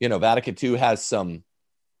 Vatican II has some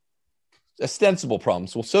ostensible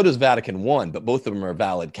problems. Well, so does Vatican I, but both of them are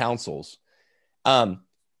valid councils. And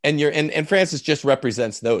Francis just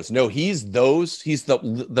represents those. No, he's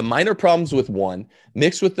the minor problems with one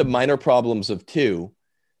mixed with the minor problems of two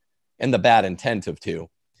and the bad intent of two,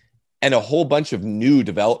 and a whole bunch of new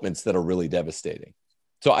developments that are really devastating.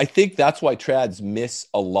 So I think that's why trads miss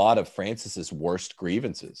a lot of Francis's worst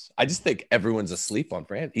grievances. I just think everyone's asleep on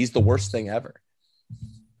Francis. He's the worst thing ever.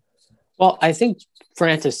 Well, I think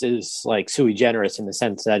Francis is like sui generis in the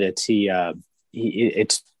sense that it's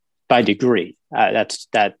by degree. That's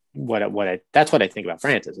what I think about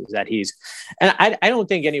Francis, is that he's, and I don't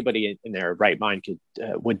think anybody in their right mind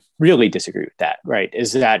would really disagree with that. Right?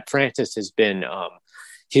 Is that Francis has been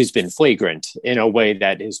he's been flagrant in a way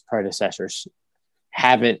that his predecessors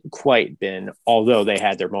haven't quite been, although they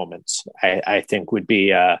had their moments. I think would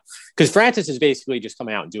be because Francis is basically just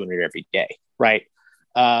coming out and doing it every day, right?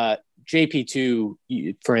 JP2,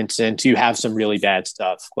 for instance, you have some really bad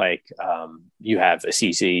stuff like you have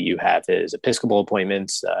Assisi, you have his Episcopal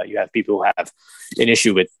appointments, you have people who have an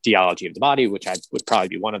issue with theology of the body, which I would probably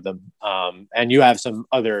be one of them, and you have some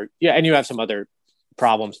other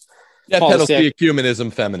problems. Yeah, pedophilia,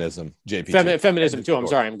 ecumenism, feminism, JP. Feminism too. I'm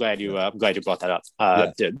sorry. I'm glad you brought that up.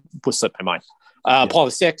 It slipped my mind. Paul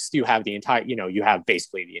VI, you have the entire, you have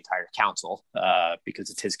basically the entire council because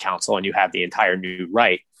it's his council, and you have the entire new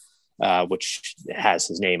right, which has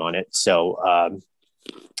his name on it. So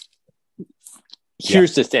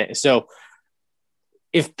here's the thing. So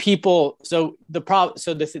if people,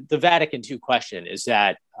 the Vatican II question is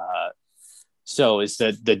that, so is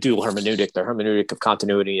the dual hermeneutic, the hermeneutic of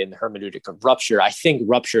continuity and the hermeneutic of rupture. I think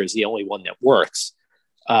rupture is the only one that works.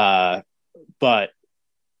 But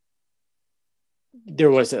there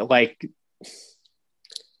was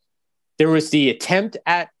the attempt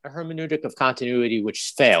at a hermeneutic of continuity,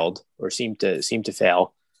 which failed or seemed to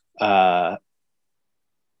fail. But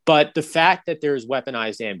the fact that there's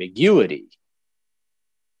weaponized ambiguity,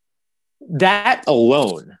 that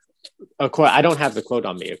alone, I don't have the quote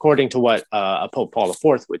on me, according to what a Pope Paul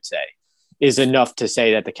IV would say, is enough to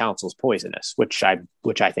say that the council's poisonous, which I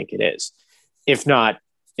think it is, if not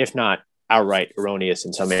outright erroneous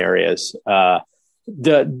in some areas. The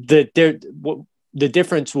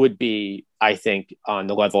difference would be, I think, on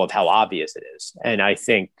the level of how obvious it is, and I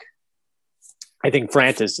think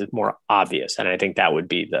Francis is more obvious, and I think that would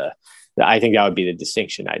be the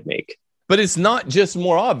distinction I'd make. But it's not just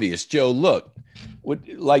more obvious, Joe. Look,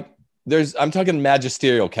 I'm talking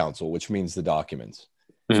magisterial council, which means the documents.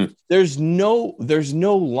 Mm-hmm. There's no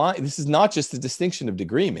line. This is not just a distinction of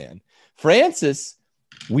degree, man. Francis,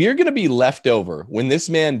 we are going to be left over when this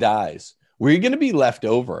man dies. We're going to be left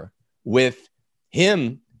over with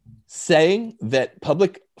him saying that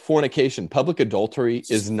public fornication, public adultery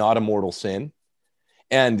is not a mortal sin,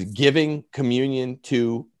 and giving communion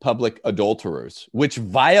to public adulterers, which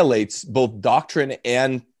violates both doctrine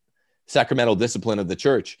and sacramental discipline of the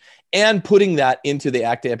church, and putting that into the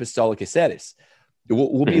Acta Apostolicae Sedis.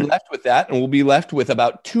 We'll be left with that, and we'll be left with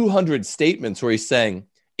about 200 statements where he's saying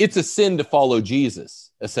it's a sin to follow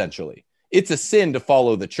Jesus, essentially. It's a sin to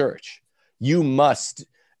follow the church. You must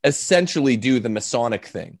essentially do the Masonic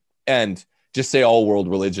thing and just say all world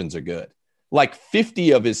religions are good. Like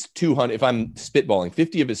 50 of his 200, if I'm spitballing,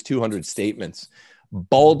 50 of his 200 statements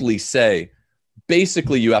baldly say,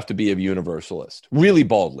 basically you have to be a universalist, really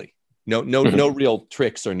baldly. No real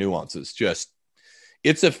tricks or nuances. Just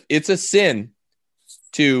it's a sin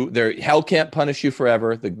hell can't punish you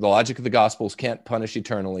forever. The logic of the Gospels can't punish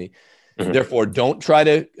eternally. Mm-hmm. Therefore, don't try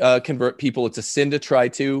to convert people. It's a sin to try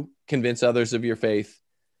to convince others of your faith.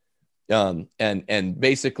 And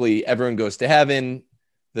basically everyone goes to heaven.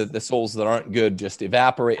 The souls that aren't good just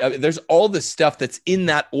evaporate. I mean, there's all this stuff that's in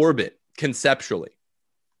that orbit conceptually.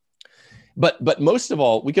 But most of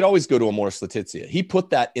all, we could always go to Amoris Laetitia. He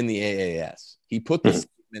put that in the AAS. He put the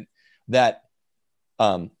statement that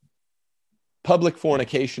public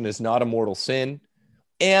fornication is not a mortal sin,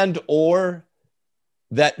 and or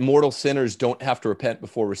that mortal sinners don't have to repent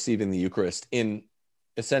before receiving the Eucharist in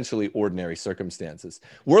essentially ordinary circumstances.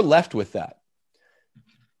 We're left with that.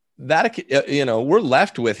 Vatican, we're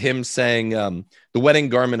left with him saying the wedding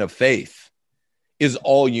garment of faith is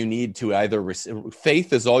all you need to either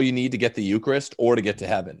faith is all you need to get the Eucharist or to get to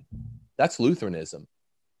heaven. That's Lutheranism.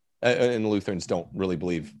 And Lutherans don't really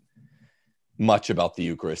believe much about the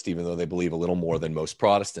Eucharist, even though they believe a little more than most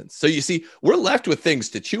Protestants. So you see, we're left with things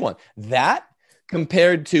to chew on. That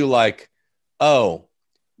compared to like, oh,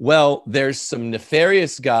 well, there's some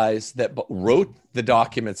nefarious guys that wrote the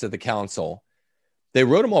documents of the council. They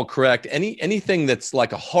wrote them all correct. Anything that's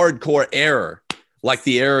like a hardcore error, like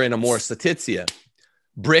the error in Amoris Laetitia,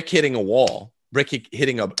 brick hitting a wall, brick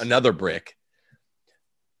hitting another brick.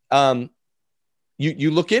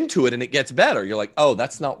 You look into it and it gets better. You're like, oh,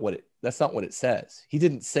 that's not what it says. He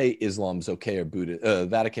didn't say Islam's okay or Buddha.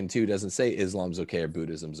 Vatican II doesn't say Islam's okay or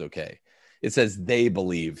Buddhism's okay. It says they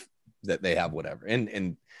believe that they have whatever.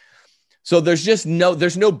 And so there's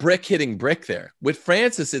no brick hitting brick there. With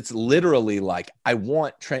Francis, it's literally like, I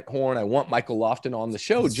want Trent Horn, I want Michael Lofton on the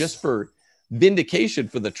show just for vindication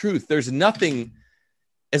for the truth. There's nothing,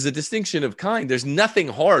 as a distinction of kind, there's nothing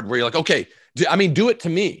hard where you're like, okay, do it to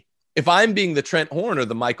me. If I'm being the Trent Horn or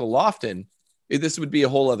the Michael Lofton, this would be a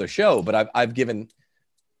whole other show. But I've given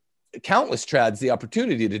countless trads the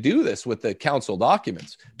opportunity to do this with the council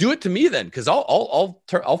documents. Do it to me then, because I'll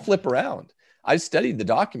flip around. I studied the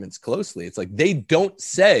documents closely. It's like they don't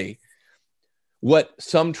say what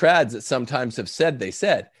some trads that sometimes have said they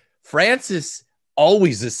said. Francis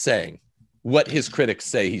always is saying what his critics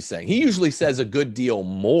say he's saying. He usually says a good deal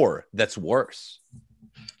more that's worse.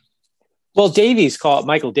 Well,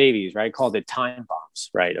 Michael Davies, right, called it time bombs,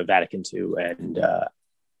 right, of Vatican II.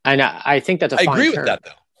 And I think that's a fine agree term. With that,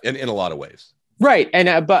 though, in a lot of ways. Right.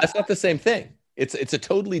 And but that's not the same thing. It's a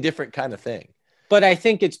totally different kind of thing. But I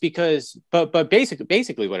think it's because, but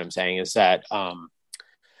basically what I'm saying is that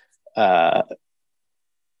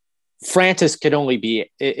Francis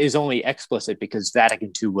is only explicit because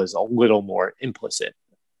Vatican II was a little more implicit.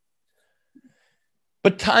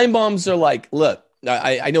 But time bombs are like, look,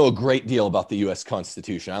 I know a great deal about the U.S.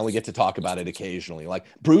 Constitution. I only get to talk about it occasionally. Like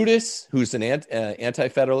Brutus, who's an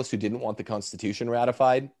anti-federalist who didn't want the Constitution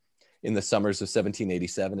ratified in the summers of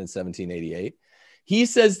 1787 and 1788. He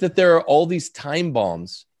says that there are all these time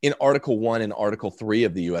bombs in Article 1 and Article 3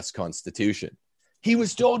 of the U.S. Constitution. He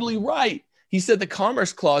was totally right. He said the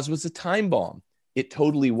Commerce Clause was a time bomb. It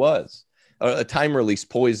totally was. A time release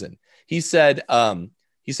poison. He said,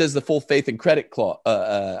 he says the full faith and credit clause,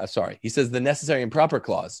 he says the necessary and proper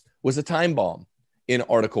clause was a time bomb in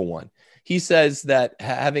Article 1. He says that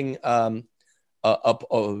having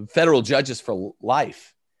federal judges for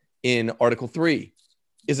life in Article 3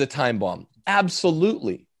 is a time bomb.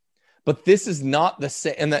 Absolutely. But this is not the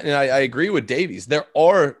same. And I agree with Davies. There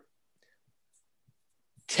are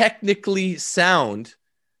technically sound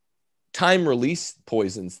time release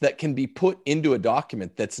poisons that can be put into a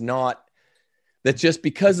document that just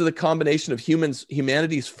because of the combination of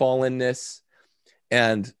humanity's fallenness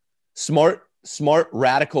and smart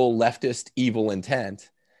radical leftist evil intent,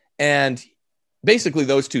 and basically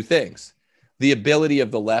those two things, the ability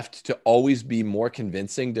of the left to always be more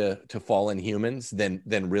convincing to fallen humans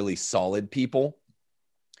than really solid people.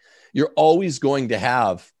 You're always going to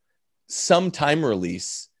have some time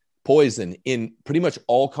release poison in pretty much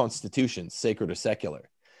all constitutions, sacred or secular.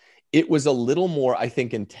 It was a little more, I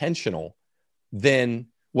think, intentional than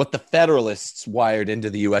what the Federalists wired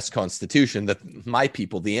into the U.S. Constitution that my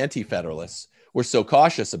people, the anti-Federalists, were so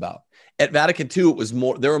cautious about. At Vatican II, it was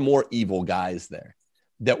more. There were more evil guys there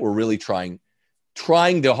that were really trying to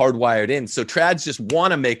hardwire it in. So trads just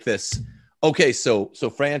want to make this okay. So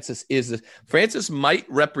Francis might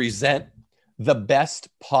represent the best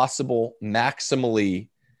possible, maximally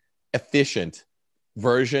efficient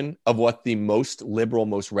version of what the most liberal,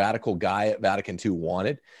 most radical guy at Vatican II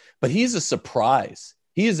wanted. But he's a surprise.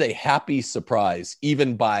 He is a happy surprise,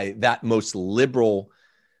 even by that most liberal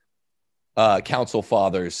council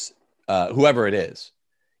fathers, whoever it is.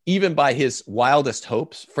 Even by his wildest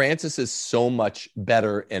hopes, Francis is so much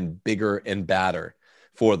better and bigger and badder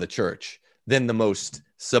for the church than the most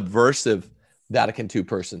subversive Vatican II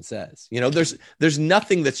person says. There's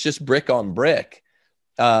nothing that's just brick on brick.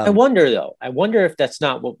 I wonder if that's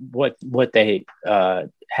not what they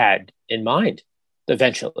had in mind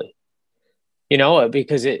eventually.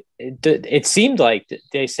 Because it seemed like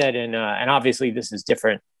they said, and obviously this is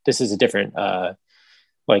different. This is a different.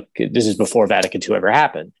 This is before Vatican II ever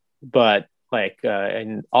happened, but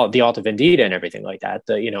and all the Alta Vendita and everything like that.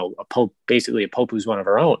 A pope, basically a pope who's one of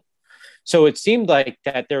our own. So it seemed like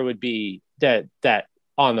that there would be that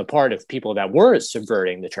on the part of people that were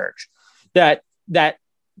subverting the church, that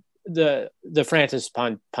the Francis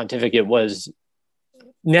pontificate was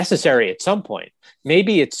necessary at some point.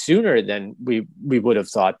 Maybe it's sooner than we would have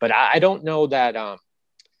thought, but I don't know that.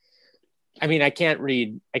 I mean, I can't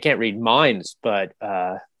read minds, but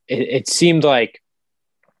it seemed like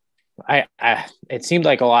it seemed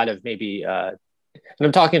like a lot of maybe, and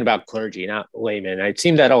I'm talking about clergy, not laymen. It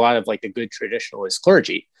seemed that a lot of like the good traditionalist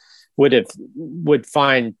clergy would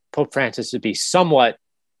find Pope Francis to be somewhat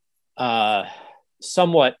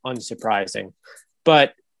unsurprising,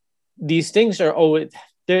 but these things are always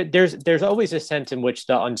there's always a sense in which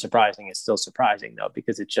the unsurprising is still surprising, though,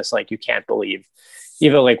 because it's just like you can't believe,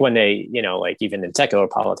 even like when they, like even in secular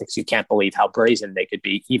politics, you can't believe how brazen they could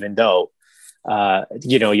be, even though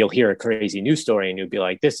you'll hear a crazy news story and you'll be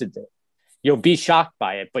like, you'll be shocked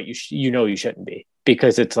by it, but you shouldn't be,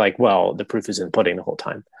 because it's like, well, the proof is in the pudding the whole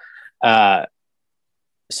time.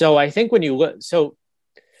 So I think when you look,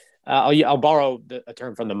 I'll borrow a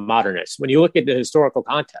term from the modernists. When you look at the historical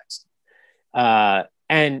context,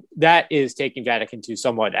 and that is taking Vatican II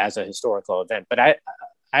somewhat as a historical event, but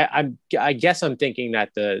I guess I'm thinking that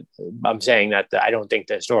I'm saying that I don't think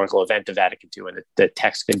the historical event of Vatican II and the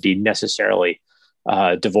text can be necessarily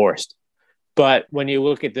divorced. But when you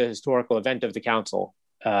look at the historical event of the council,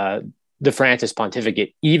 the Francis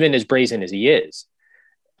pontificate, even as brazen as he is,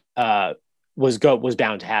 was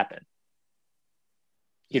bound to happen.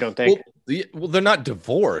 You don't think? Well, they're not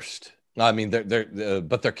divorced. I mean,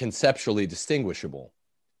 but they're conceptually distinguishable.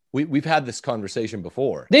 We've had this conversation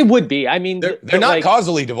before. They would be. I mean, they're not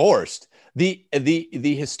causally divorced. The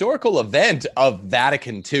historical event of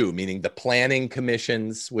Vatican II, meaning the planning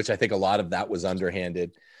commissions, which I think a lot of that was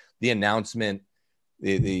underhanded, the announcement,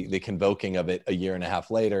 the convoking of it a year and a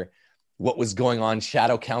half later, what was going on,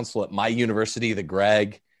 shadow council at my university, the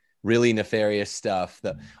Greg, really nefarious stuff.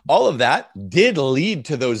 All of that did lead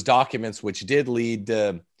to those documents, which did lead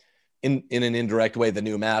in an indirect way, the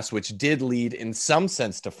new mass, which did lead in some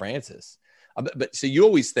sense to Francis. But so you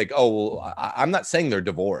always think, oh, well, I'm not saying they're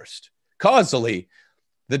divorced. Causally,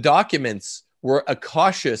 the documents were a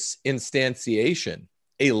cautious instantiation,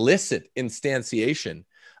 a licit instantiation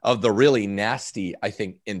of the really nasty, I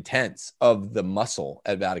think, intents of the muscle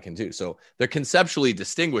at Vatican II. So they're conceptually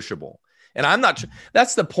distinguishable. And I'm not sure.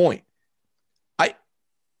 That's the point.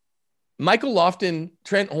 Michael Lofton,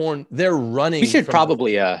 Trent Horn, they're running. We should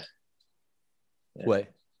probably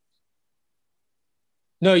What?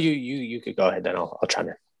 No, you could go ahead. Then I'll chime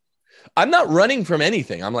in. I'm not running from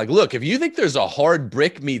anything. I'm like, look, if you think there's a hard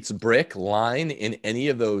brick meets brick line in any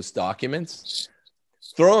of those documents,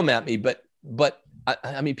 throw them at me. But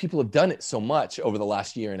I mean, people have done it so much over the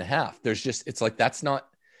last year and a half. It's like,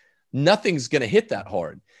 nothing's going to hit that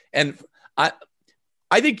hard. And I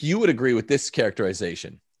think you would agree with this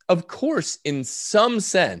characterization. Of course, in some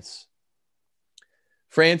sense,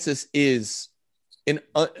 Francis is an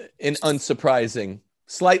unsurprising,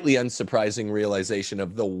 slightly unsurprising realization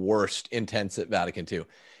of the worst intents at Vatican II.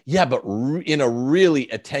 Yeah, but in a really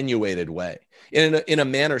attenuated way, in a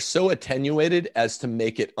manner so attenuated as to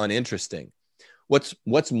make it uninteresting.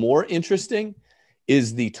 What's more interesting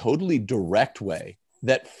is the totally direct way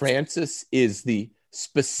that Francis is the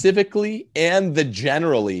specifically and the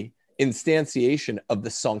generally instantiation of the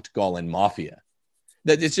Sankt Gallen Mafia.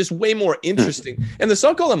 That it's just way more interesting. And the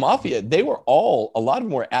Sankt Gallen Mafia, a lot of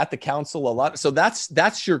them were at the council, so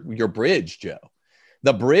that's your bridge, Joe.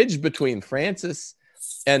 The bridge between Francis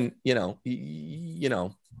and,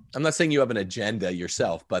 I'm not saying you have an agenda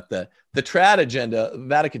yourself, but the trad agenda,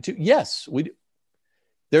 Vatican II, yes,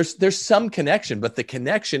 there's some connection, but the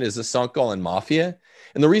connection is the Sankt Gallen Mafia.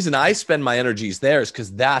 And the reason I spend my energies there is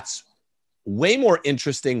because that's way more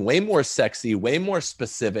interesting, way more sexy, way more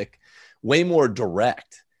specific, way more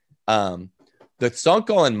direct. The Sankt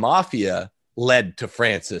Gallen Mafia led to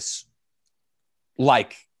Francis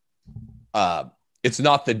like it's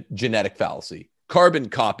not the genetic fallacy. Carbon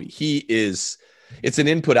copy. It's an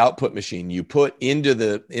input-output machine. You put into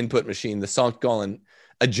the input machine the Sankt Gallen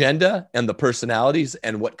agenda and the personalities,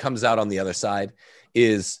 and what comes out on the other side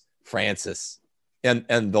is Francis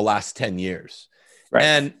and the last 10 years. Right.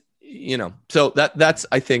 And, so that's,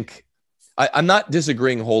 I think, I'm not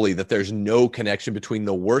disagreeing wholly that there's no connection between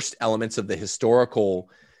the worst elements of the historical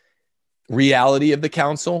reality of the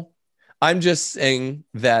council. I'm just saying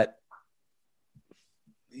that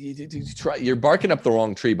you're barking up the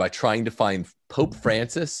wrong tree by trying to find Pope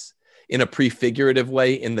Francis in a prefigurative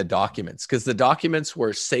way in the documents, because the documents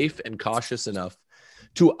were safe and cautious enough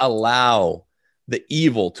to allow the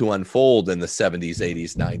evil to unfold in the 70s,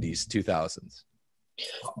 80s, 90s, 2000s.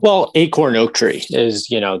 Well, acorn oak tree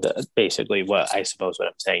is, basically what I'm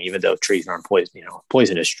saying, even though trees aren't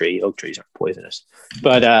poisonous tree, oak trees aren't poisonous.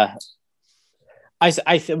 But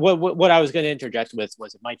What I was going to interject with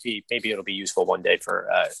was maybe it'll be useful one day for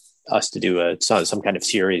us to do some kind of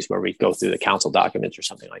series where we go through the council documents or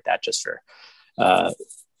something like that, just for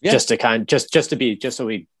just so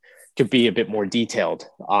we could be a bit more detailed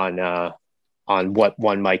on what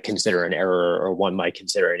one might consider an error or one might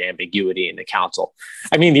consider an ambiguity in the council.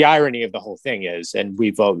 I mean, the irony of the whole thing is, and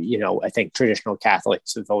I think traditional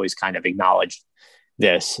Catholics have always kind of acknowledged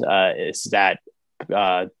this, is that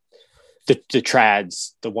the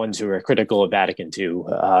trads, the ones who are critical of Vatican II,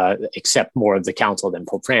 accept more of the council than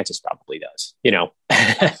Pope Francis probably does.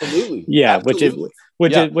 Absolutely. Yeah, Absolutely.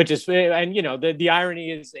 which is, and the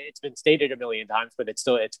irony is, it's been stated a million times, but it's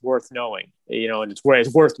worth knowing. And it's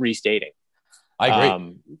worth restating. I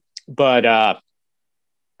agree. But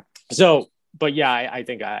yeah, I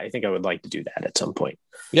think I would like to do that at some point.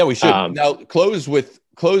 Yeah, we should. Now close with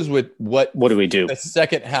what do we do? The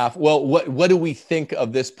second half. Well, what do we think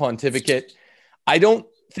of this pontificate? I don't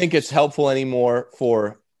think it's helpful anymore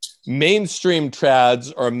for mainstream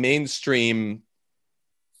trads or mainstream,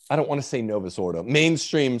 I don't want to say Novus Ordo,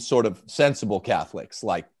 mainstream sort of sensible Catholics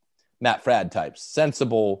like Matt Fradd types,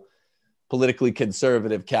 sensible, politically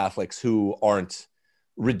conservative Catholics who aren't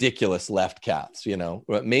ridiculous left Caths,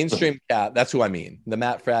 mainstream Cath. That's who I mean. The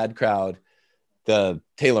Matt Fradd crowd, the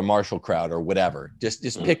Taylor Marshall crowd, or whatever.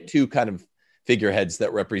 Just pick two kind of figureheads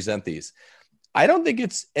that represent these. I don't think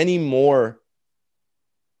it's any more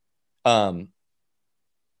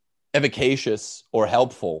efficacious or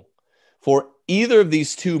helpful for either of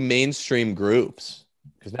these two mainstream groups,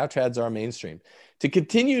 because now trads are mainstream, to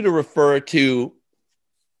continue to refer to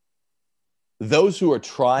those who are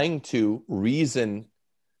trying to reason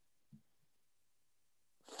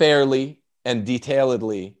fairly and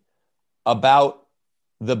detailedly about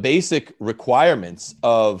the basic requirements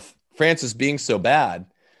of Francis being so bad.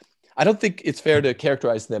 I don't think it's fair to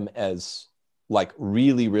characterize them as like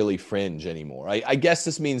really, really fringe anymore. I guess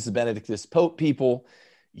this means the Benedictist Pope people.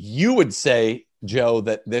 You would say, Joe,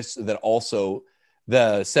 that also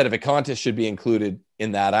the Sedevacantists should be included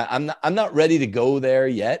in that. I'm not ready to go there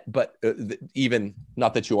yet, but even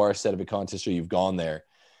not that you are a Sedevacantist or you've gone there,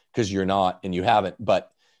 because you're not and you haven't, but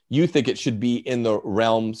you think it should be in the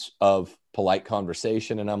realms of polite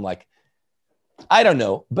conversation. And I'm like, I don't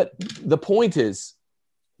know. But the point is,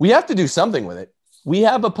 we have to do something with it. We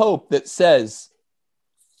have a Pope that says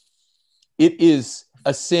it is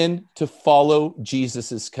a sin to follow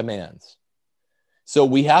Jesus's commands. So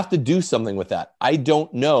we have to do something with that. I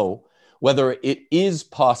don't know whether it is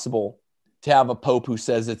possible to have a Pope who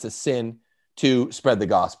says it's a sin to spread the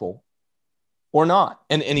gospel or not.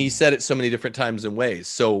 And he said it so many different times and ways.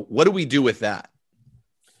 So what do we do with that?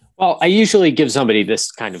 Well, I usually give somebody this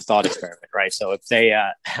kind of thought experiment, right? So if they,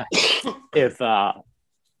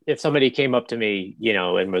 if somebody came up to me,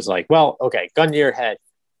 and was like, well, okay, gun to your head,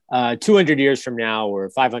 200 years from now or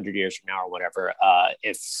 500 years from now or whatever,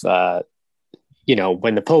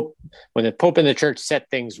 when the Pope and the Church set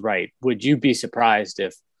things right, would you be surprised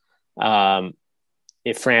if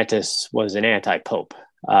Francis was an anti-Pope?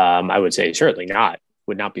 I would say certainly not.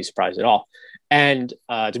 Would not be surprised at all. And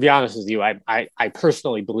to be honest with you, I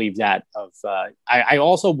personally believe that. I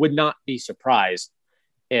also would not be surprised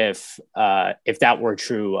if that were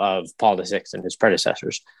true of Paul VI and his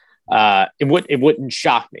predecessors. It wouldn't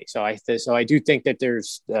shock me. So I do think that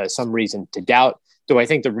there's some reason to doubt. Do I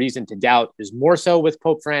think the reason to doubt is more so with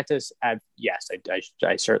Pope Francis? Yes,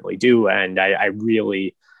 I certainly do. And I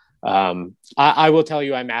really, I will tell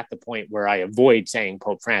you, I'm at the point where I avoid saying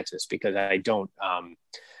Pope Francis because I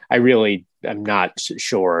really am not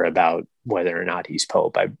sure about whether or not he's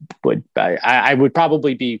Pope. I would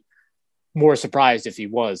probably be more surprised if he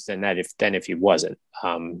was than if he wasn't.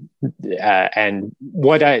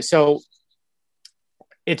 So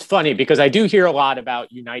it's funny because I do hear a lot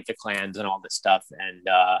about unite the clans and all this stuff. And,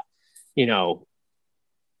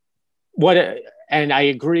 and I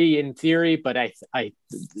agree in theory, but I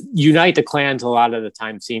unite the clans a lot of the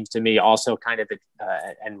time seems to me also kind of,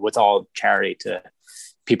 and with all charity to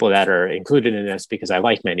people that are included in this, because I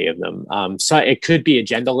like many of them. So it could be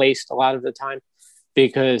agenda laced a lot of the time,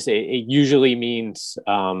 because it usually means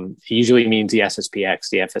the SSPX,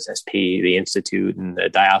 the FSSP, the Institute, and the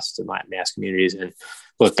diocesan Latin Mass communities. And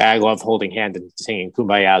look, I love holding hands and singing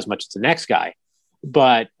Kumbaya as much as the next guy,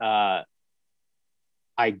 but I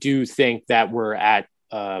do think that we're at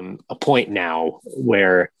a point now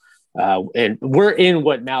where, and we're in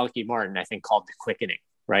what Malachi Martin, I think, called the quickening,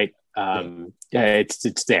 right?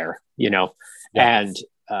 It's there, and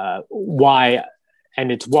why. And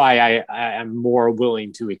it's why I am more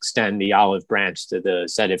willing to extend the olive branch to the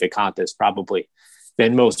Sedevacantists probably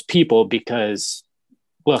than most people, because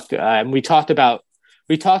look, we talked about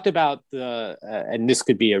we talked about and this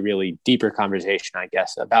could be a really deeper conversation, I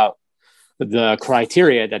guess, about the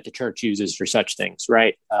criteria that the church uses for such things,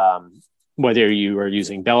 right? Whether you are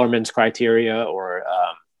using Bellarmine's criteria or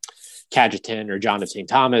Cajetan or John of St.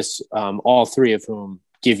 Thomas, all three of whom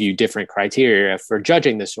give you different criteria for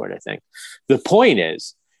judging this sort of thing. The point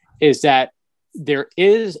is that there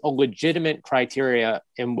is a legitimate criteria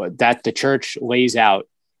that the church lays out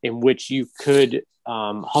in which you could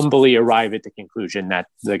humbly arrive at the conclusion that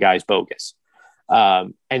the guy's bogus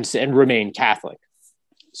and remain Catholic.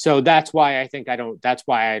 So that's why I think I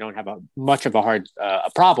don't have much of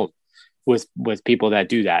a problem with people that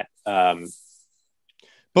do that.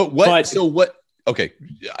 Okay.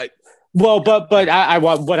 What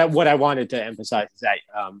I wanted to emphasize is that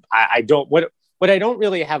what I don't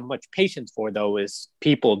really have much patience for, though, is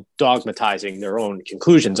people dogmatizing their own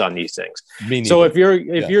conclusions on these things. So if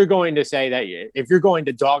you're going to say that, if you're going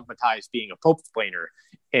to dogmatize being a Pope explainer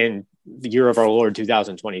in the year of our Lord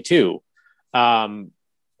 2022, I'm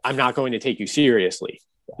not going to take you seriously,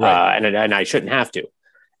 right. And I shouldn't have to.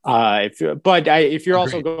 If you're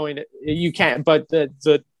also going to, you can't. But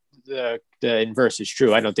the inverse is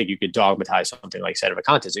true. I don't think you could dogmatize something like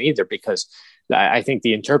sedevacantism either, because I think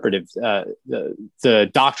the interpretive, the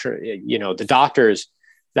doctrine, the doctors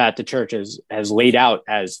that the church has laid out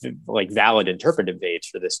as like valid interpretive aids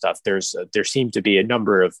for this stuff. There seem to be a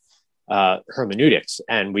number of hermeneutics,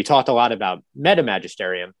 and we talked a lot about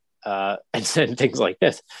metamagisterium and things like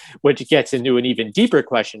this, which gets into an even deeper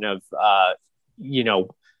question of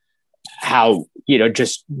how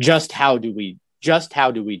just how do we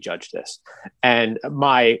judge this? And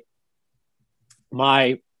my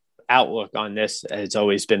outlook on this has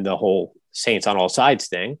always been the whole saints on all sides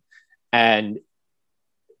thing. And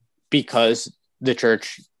because the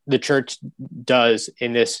church does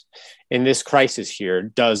in this crisis here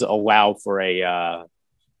does allow for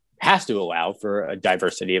has to allow for a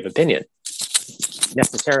diversity of opinion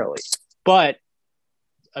necessarily, but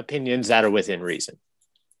opinions that are within reason.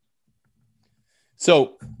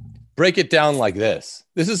 So break it down like this.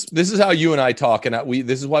 This is how you and I talk, and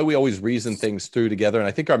this is why we always reason things through together. And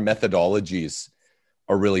I think our methodologies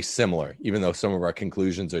are really similar, even though some of our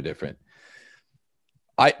conclusions are different.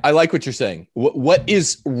 I like what you're saying. What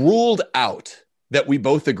is ruled out that we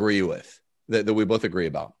both agree with, that we both agree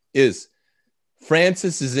about, is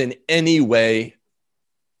Francis is in any way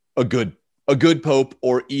a good pope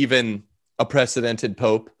or even a precedented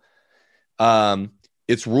pope.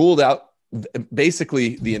 It's ruled out,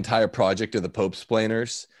 basically the entire project of the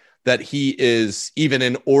Popesplainers, that he is even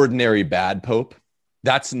an ordinary bad pope.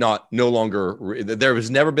 That's no longer, there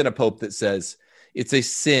has never been a pope that says it's a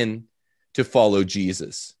sin to follow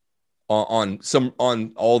Jesus on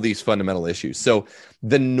all these fundamental issues. So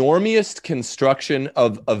the normiest construction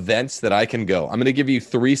of events that I can go, I'm going to give you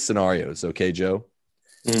 3 scenarios. Okay, Joe?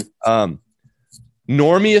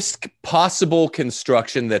 Normiest possible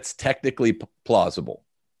construction that's technically plausible.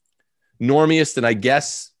 Normiest, and I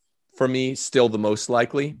guess for me, still the most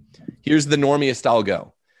likely. Here's the normiest I'll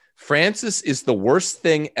go. Francis is the worst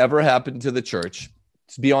thing ever happened to the church.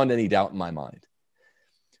 It's beyond any doubt in my mind.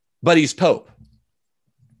 But he's Pope.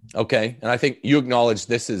 Okay? And I think you acknowledge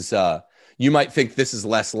this is, you might think this is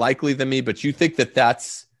less likely than me, but you think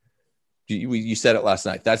that's, you said it last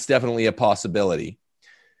night, that's definitely a possibility.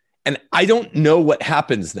 And I don't know what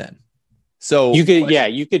happens then. So you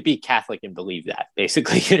could be Catholic and believe that,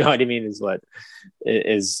 basically. You know what I mean? Is what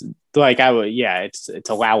is like, it's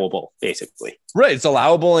allowable, basically. Right. It's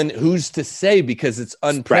allowable. And who's to say, because it's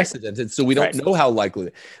unprecedented. Right. So we don't know how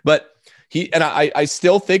likely, but I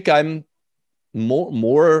still think I'm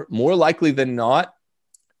more likely than not.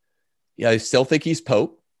 Yeah. I still think he's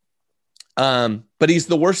Pope. But he's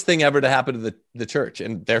the worst thing ever to happen to the church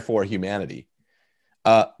and therefore humanity.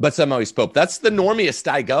 But somehow he's Pope. That's the normiest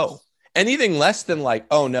I go. Anything less than like,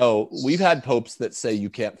 oh no, we've had popes that say you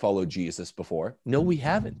can't follow Jesus before. No, we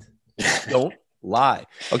haven't. Don't lie.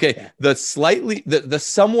 Okay. The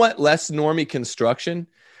somewhat less normie construction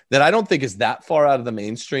that I don't think is that far out of the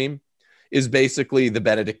mainstream is basically the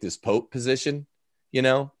Benedict is Pope position. You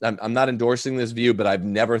know, I'm not endorsing this view, but I've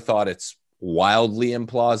never thought it's wildly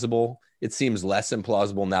implausible. It seems less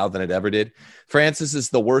implausible now than it ever did. Francis is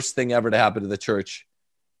the worst thing ever to happen to the church,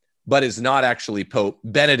 but is not actually Pope.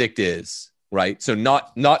 Benedict is, right? So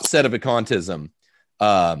not sedevacantism.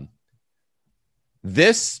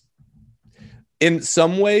 This, in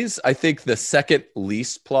some ways, I think the second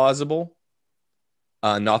least plausible,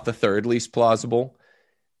 not the third least plausible,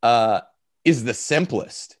 is the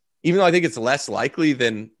simplest. Even though I think it's less likely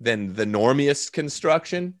than the normiest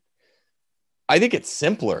construction, I think it's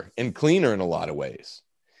simpler and cleaner in a lot of ways.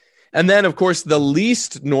 And then, of course, the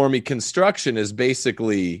least normie construction is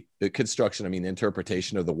basically construction. I mean,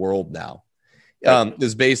 interpretation of the world now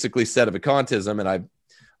is basically sedevacantism. And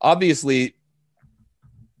obviously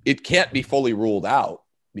it can't be fully ruled out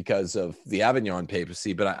because of the Avignon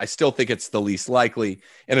papacy, but I still think it's the least likely,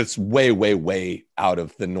 and it's way, way, way out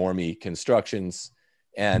of the normie constructions,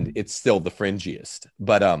 and it's still the fringiest.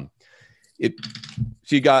 But so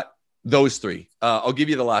you got those three. I'll give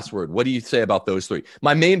you the last word. What do you say about those three?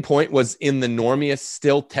 My main point was in the normiest,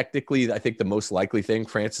 still technically, I think the most likely thing,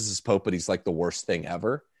 Francis is Pope, but he's like the worst thing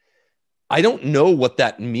ever. I don't know what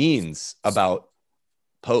that means about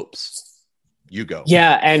popes. You go.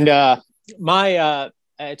 Yeah. And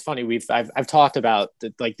it's funny. I've talked about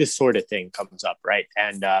like this sort of thing comes up. Right.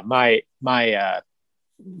 And my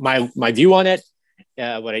view on it,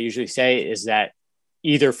 what I usually say is that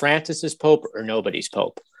either Francis is Pope or nobody's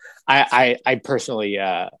Pope. I personally,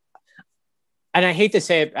 and I hate to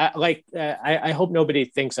say it, I hope nobody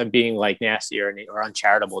thinks I'm being like nasty or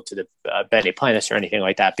uncharitable to the Benny Planus or anything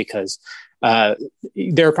like that, because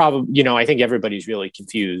they're probably, I think everybody's really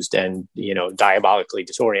confused and, diabolically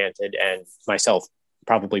disoriented, and myself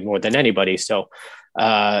probably more than anybody. So,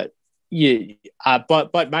 but the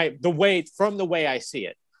way I see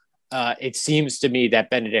it, it seems to me that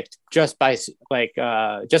Benedict, just by saying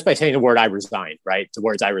the word "I resign," right, the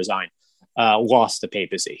words "I resign," lost the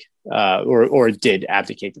papacy, or did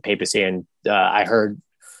abdicate the papacy. And I heard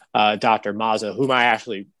Dr. Mazza, whom I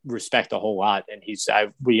actually respect a whole lot, and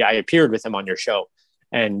I appeared with him on your show,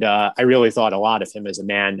 and I really thought a lot of him as a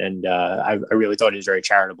man, and I really thought he was very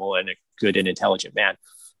charitable and a good and intelligent man.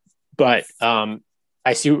 But I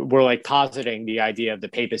see we're like positing the idea of the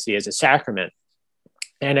papacy as a sacrament.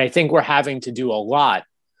 And I think we're having to do a lot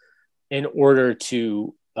in order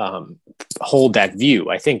to hold that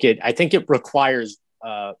view. I think it requires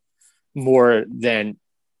more than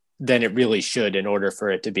it really should in order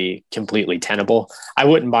for it to be completely tenable. I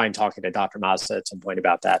wouldn't mind talking to Dr. Mazza at some point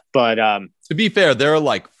about that. But to be fair, there are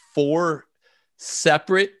like 4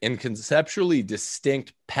 separate and conceptually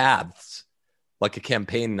distinct paths, like a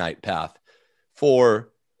campaign night path for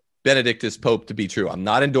Benedict as Pope to be true. I'm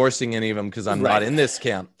not endorsing any of them because I'm not in this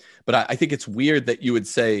camp, but I think it's weird that you would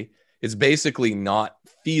say it's basically not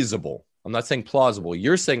feasible. I'm not saying plausible.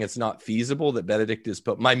 You're saying it's not feasible that Benedict is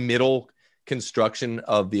Pope. My middle construction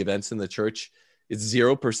of the events in the church is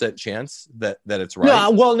 0% chance that it's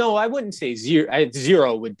right. No, I wouldn't say zero.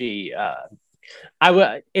 Zero would be,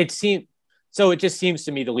 it just seems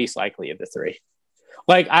to me the least likely of the three.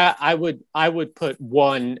 Like I would put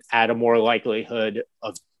one at a more likelihood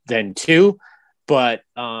than 2, but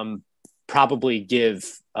probably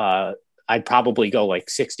I'd probably go like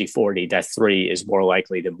 60-40 that 3 is more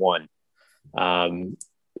likely than 1.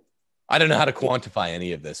 I don't know how to quantify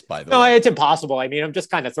any of this, by the way. No, it's impossible. I mean, I'm just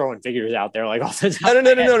kind of throwing figures out there like all the time.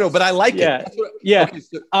 No, but I like it. Yeah. Okay,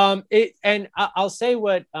 so- and I'll say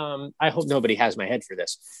what I hope nobody has my head for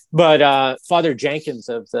this, but Father Jenkins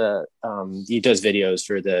of he does videos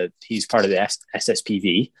for he's part of the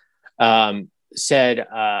SSPV, said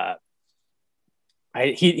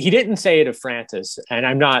he didn't say it of Francis, and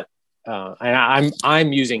I'm not and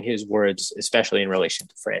I'm using his words, especially in relation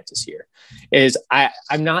to Francis here, is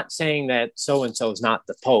I'm not saying that so-and-so is not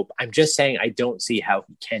the Pope. I'm just saying I don't see how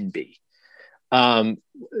he can be.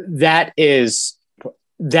 That is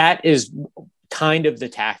kind of the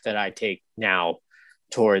tack that I take now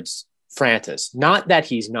towards Francis. Not that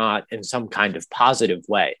he's not in some kind of positive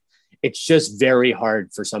way. It's just very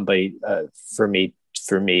hard for somebody, for me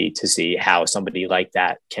to see how somebody like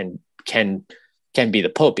that can be the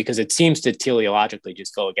Pope, because it seems to teleologically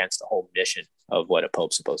just go against the whole mission of what a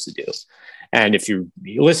Pope's supposed to do. And if you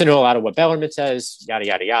listen to a lot of what Bellarmine says, yada,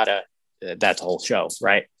 yada, yada, that's a whole show,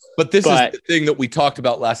 right? But this is the thing that we talked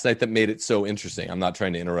about last night that made it so interesting. I'm not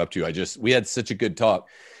trying to interrupt you. We had such a good talk.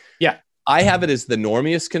 Yeah. I have it as the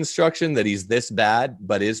normiest construction, that he's this bad,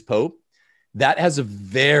 but is Pope. That has a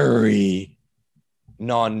very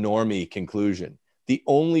non-normie conclusion. The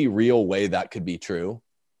only real way that could be true,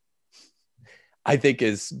 I think,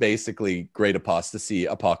 is basically great apostasy,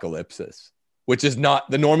 apocalypsis, which is not,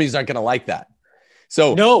 the normies aren't going to like that.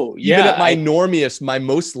 So even at my normiest, my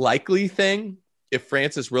most likely thing, if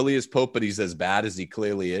Francis really is Pope, but he's as bad as he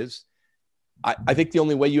clearly is, I think the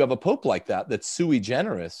only way you have a Pope like that's sui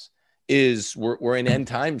generis, is we're in end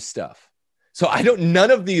time stuff. So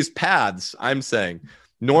none of these paths, I'm saying,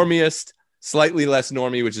 normiest, slightly less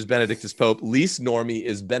normie, which is Benedict as Pope, least normie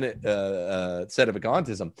is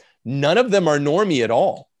sedevacantism. None of them are normie at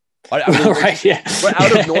all. I mean, right? Yeah, we're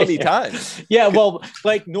out of normie times. Yeah, well,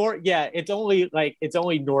 like it's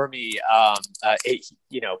only normie,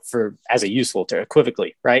 for as a useful term,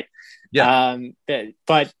 equivocally, right? Yeah.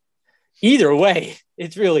 But either way,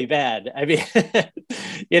 it's really bad. I mean,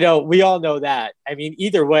 we all know that. I mean,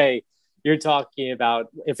 either way, you're talking about,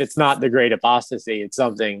 if it's not the great apostasy, it's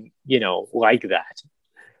something, like that.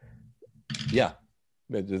 Yeah.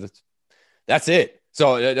 That's it.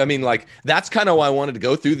 So, I mean, like, that's kind of why I wanted to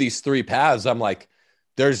go through these three paths. I'm like,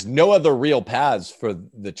 there's no other real paths for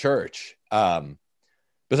the church.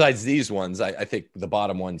 Besides these ones, I think the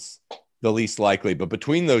bottom one's the least likely. But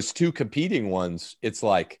between those two competing ones, it's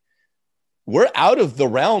like, we're out of the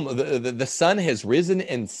realm. The sun has risen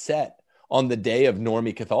and set on the day of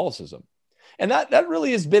normie Catholicism. And that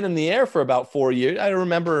really has been in the air for about 4 years. I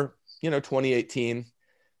remember, 2018.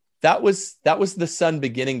 That was the sun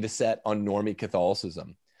beginning to set on normie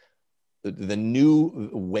Catholicism. The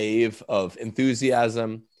new wave of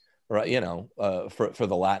enthusiasm, right? For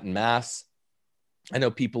the Latin Mass. I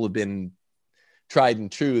know people have been tried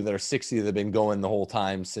and true that are 60 that have been going the whole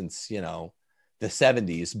time since, the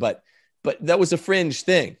 70s. But that was a fringe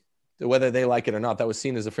thing. Whether they like it or not, that was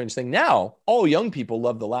seen as a fringe thing. Now, all young people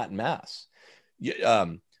love the Latin Mass.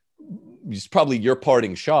 It's probably your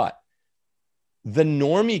parting shot. The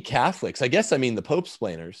normie Catholics, I guess, the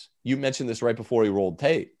Pope-splainers, you mentioned this right before we rolled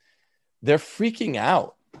tape. They're freaking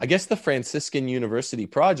out. I guess the Franciscan University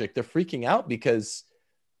Project, they're freaking out because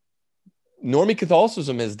normie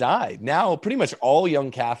Catholicism has died. Now, pretty much all young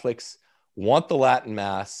Catholics want the Latin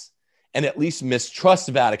Mass and at least mistrust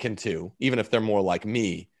Vatican II, even if they're more like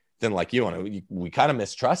me than like you. We kind of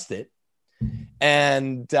mistrust it.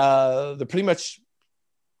 And they're pretty much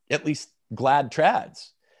at least glad trads.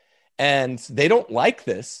 And they don't like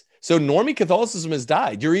this. So normie Catholicism has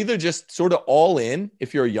died. You're either just sort of all in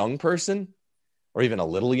if you're a young person or even a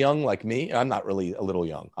little young like me. I'm not really a little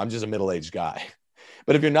young. I'm just a middle-aged guy.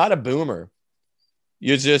 But if you're not a boomer,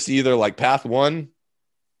 you're just either like path 1,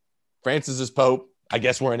 Francis is Pope. I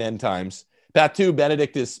guess we're in end times. Path 2,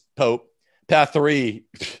 Benedict is Pope. Path 3,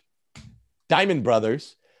 Diamond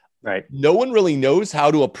Brothers. Right. No one really knows how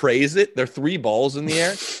to appraise it. They're 3 balls in the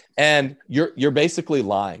air. And you're basically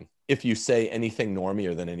lying if you say anything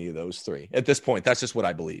normier than any of those 3. At this point, that's just what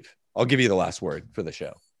I believe. I'll give you the last word for the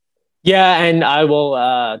show. Yeah, and I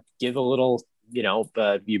will give a little,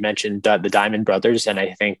 you mentioned the Diamond Brothers, and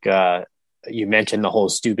I think you mentioned the whole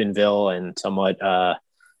Steubenville and somewhat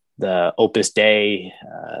the Opus Dei,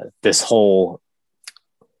 this whole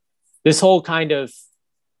kind of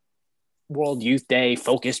World Youth Day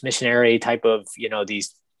focused missionary type of,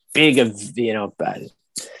 these big of,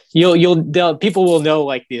 people will know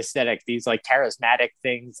like the aesthetic, these like charismatic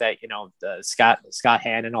things that, Scott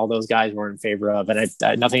Hahn and all those guys were in favor of. And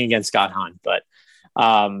I nothing against Scott Hahn, but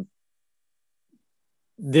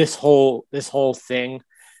this whole thing,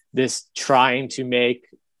 this trying to make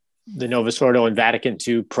the Novus Ordo and Vatican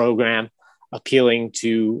II program appealing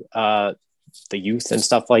to the youth and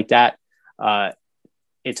stuff like that,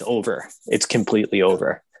 it's over. It's completely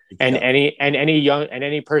over. And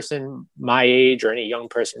any person my age or any young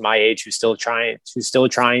person my age who's still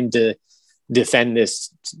trying to defend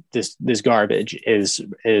this garbage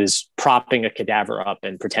is propping a cadaver up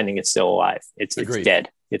and pretending it's still alive. It's dead.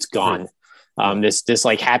 It's gone. This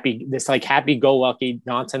happy go lucky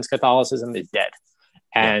nonsense Catholicism is dead.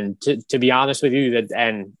 And to be honest with you,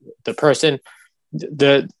 I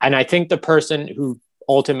think the person who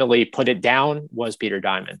ultimately put it down was Peter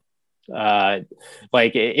Diamond.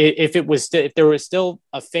 If there was still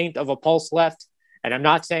a feint of a pulse left, and I'm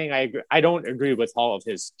not saying I don't agree with all of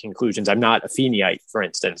his conclusions. I'm not a Feeneyite, for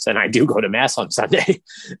instance, and I do go to Mass on Sunday.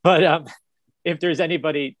 But if there's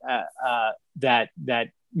anybody that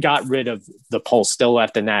got rid of the pulse still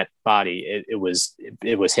left in that body, it was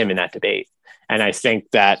him in that debate. And I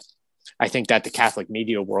think that the Catholic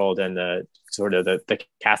media world and the sort of the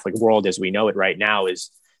Catholic world as we know it right now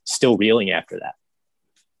is still reeling after that.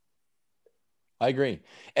 I agree.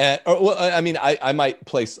 I might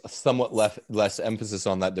place somewhat less emphasis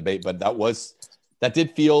on that debate, but that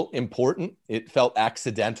did feel important. It felt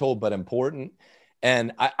accidental, but important.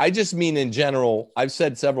 And I just mean in general, I've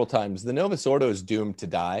said several times, the Novus Ordo is doomed to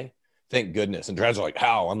die. Thank goodness. And Dred's are like,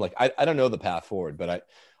 how? I'm like, I don't know the path forward, but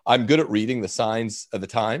I'm good at reading the signs of the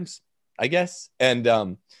times, I guess. And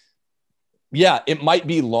it might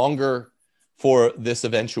be longer for this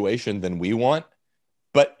eventuation than we want,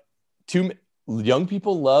 but young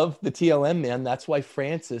people love the TLM, man. That's why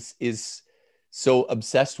Francis is so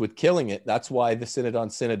obsessed with killing it. That's why the Synod on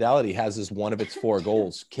Synodality has as one of its 4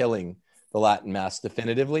 goals, killing the Latin Mass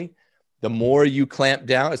definitively. the more you clamp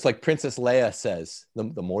down, it's like Princess Leia says,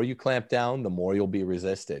 the more you clamp down, the more you'll be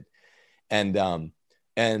resisted. And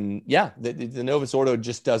yeah, the Novus Ordo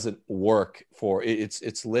just doesn't work for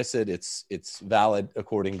it's licit. It's valid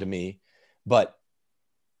according to me, but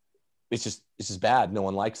it's just bad. No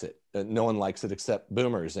one likes it. No one likes it except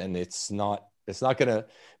boomers. And it's not going to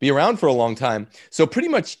be around for a long time. So pretty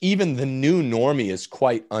much even the new normie is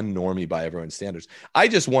quite unnormy by everyone's standards. I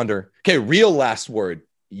just wonder, okay, real last word,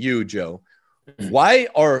 you, Joe, why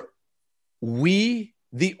are we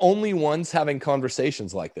the only ones having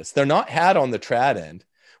conversations like this? They're not had on the trad end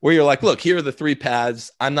where you're like, look, here are the three paths.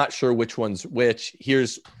 I'm not sure which one's which.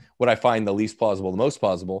 Here's what I find the least plausible, the most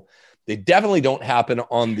plausible. They definitely don't happen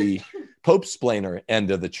on the Pope-splainer end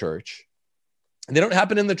of the church. And they don't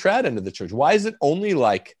happen in the trad end of the church. Why is it only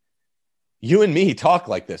like you and me talk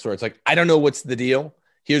like this, where it's like, I don't know what's the deal.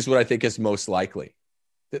 Here's what I think is most likely.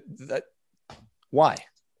 Why?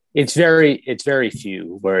 It's very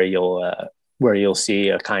few where you'll see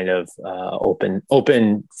a kind of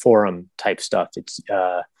open forum type stuff. It's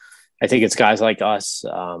I think it's guys like us.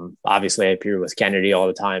 Obviously, I appear with Kennedy all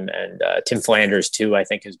the time, and Tim Flanders too. I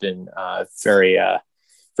think has been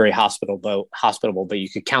very hospitable, but you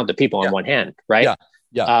could count the people on one hand, right?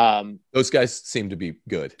 Yeah. Those guys seem to be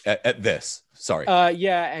good at this. Sorry.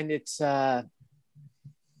 Yeah, and it's a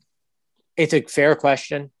fair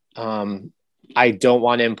question. I don't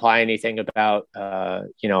want to imply anything about how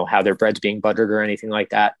their bread's being buttered or anything like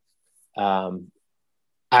that.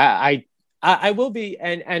 I will be,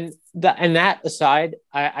 and that aside,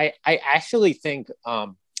 I actually think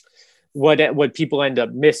what people end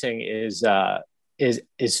up missing is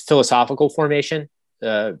philosophical formation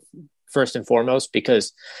first and foremost,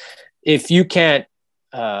 because if you can't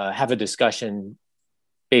have a discussion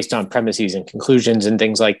based on premises and conclusions and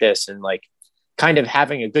things like this, and like kind of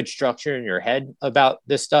having a good structure in your head about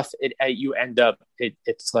this stuff, you end up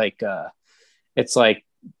it's like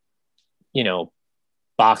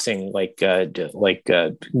boxing like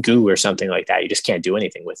goo or something like that. You just can't do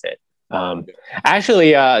anything with it. I'll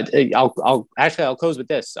close with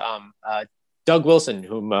this. Doug Wilson,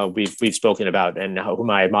 whom we've spoken about and whom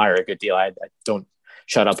I admire a good deal. I don't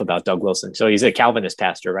shut up about Doug Wilson. So he's a Calvinist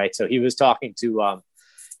pastor, right? So he was talking to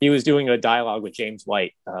he was doing a dialogue with James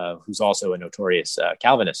White, who's also a notorious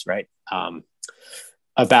Calvinist, right?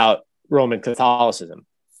 About Roman Catholicism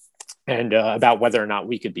and about whether or not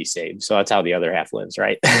we could be saved. So that's how the other half lives,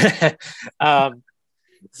 right?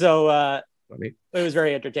 So it was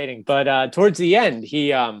very entertaining. But towards the end,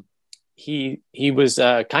 he was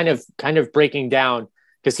kind of breaking down,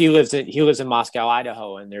 because he lives in Moscow,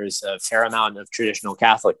 Idaho, and there's a fair amount of traditional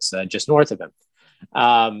Catholics just north of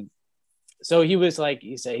him. So he was like,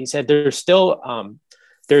 he said there's still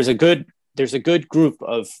there's a good group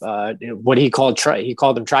of what he called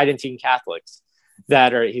them Tridentine Catholics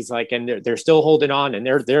that are, he's like, and they're still holding on, and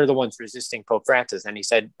they're the ones resisting Pope Francis. And he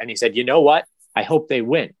said, you know what? I hope they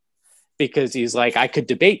win, because he's like, I could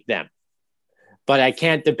debate them, but I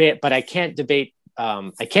can't debate.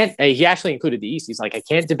 He actually included the East. He's like, I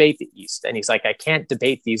can't debate the East, and he's like, I can't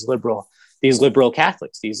debate these liberal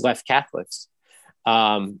Catholics, these left Catholics.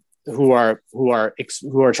 Who are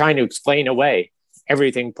trying to explain away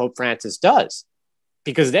everything Pope Francis does,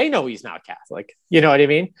 because they know he's not Catholic. You know what I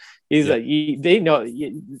mean? He's like,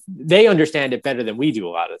 they understand it better than we do a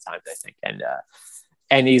lot of times, I think.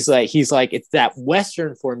 And he's like, it's that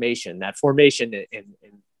Western formation, that formation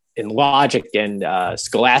in logic and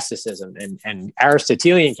scholasticism and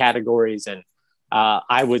Aristotelian categories, and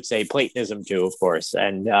I would say Platonism too, of course,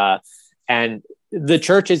 and the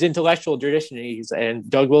church's intellectual tradition. And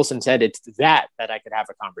Doug Wilson said, it's that I could have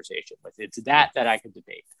a conversation with. It's that I could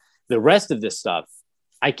debate. The rest of this stuff,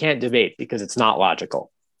 I can't debate because it's not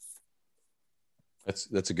logical.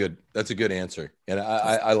 That's a good answer. And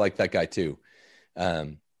I like that guy too.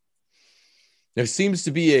 There seems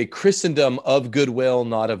to be a Christendom of goodwill,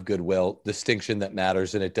 not of goodwill distinction that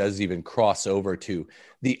matters. And it does even cross over to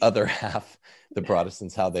the other half, the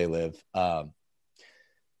Protestants, how they live.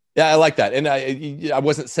 Yeah, I like that. And I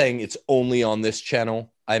wasn't saying it's only on this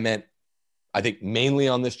channel. I meant, I think mainly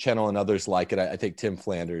on this channel and others like it. I think Tim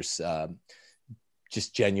Flanders,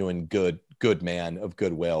 just genuine good man of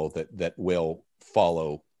goodwill that will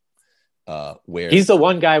follow where he's the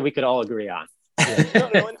one guy we could all agree on.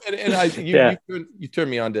 Yeah. You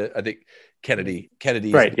turned me on to, I think, Kennedy.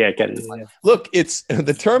 Right. Yeah. Kennedy. Yeah. Look, it's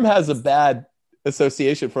the term has a bad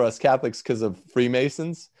association for us Catholics because of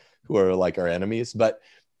Freemasons, who are like our enemies, but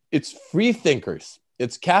it's free thinkers.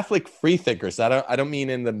 It's Catholic free thinkers. I don't mean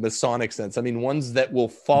in the Masonic sense. I mean ones that will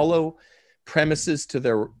follow premises to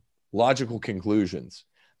their logical conclusions.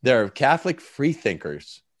 They're Catholic free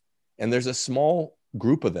thinkers, And there's a small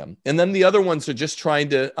group of them. And then the other ones are just trying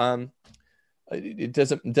to, it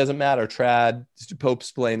doesn't matter. Trad,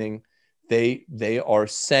 Pope-splaining. They are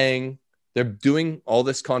saying, they're doing all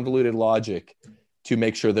this convoluted logic to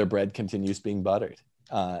make sure their bread continues being buttered.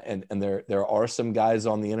 And there are some guys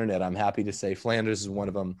on the internet, I'm happy to say, Flanders is one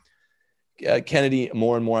of them. Kennedy,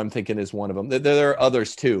 more and more, I'm thinking, is one of them. There are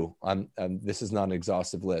others too. This is not an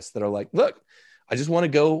exhaustive list that are like, look, I just want to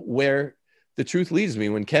go where the truth leads me.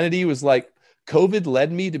 When Kennedy was like, COVID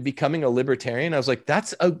led me to becoming a libertarian, I was like,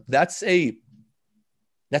 that's a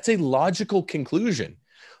logical conclusion.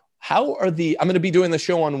 How are I'm going to be doing the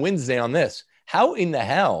show on Wednesday on this. How in the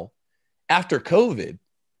hell, after COVID,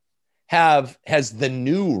 has the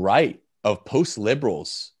new right of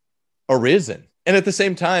post-liberals arisen? And at the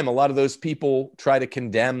same time, a lot of those people try to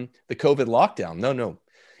condemn the COVID lockdown. No.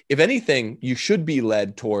 If anything, you should be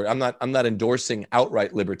led toward, I'm not endorsing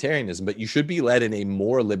outright libertarianism, but you should be led in a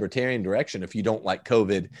more libertarian direction if you don't like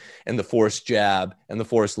COVID and the forced jab and the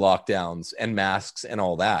forced lockdowns and masks and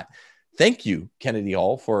all that. Thank you, Kennedy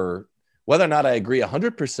Hall, for whether or not I agree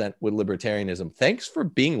 100% with libertarianism. Thanks for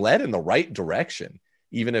being led in the right direction,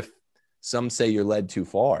 even if some say you're led too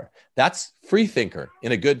far. That's free thinker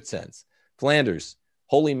in a good sense. Flanders,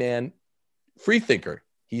 holy man, free thinker.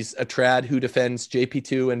 He's a trad who defends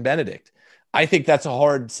JP2 and Benedict. I think that's a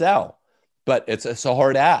hard sell, but it's a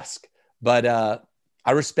hard ask. But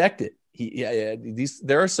I respect it.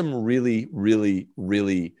 There are some really, really,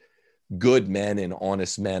 really good men and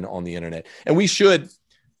honest men on the internet, and we should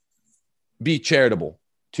be charitable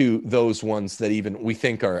to those ones that even we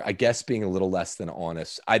think are, I guess, being a little less than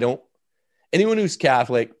honest. Anyone who's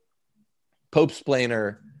Catholic,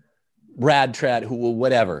 Pope-splainer, rad trad, who will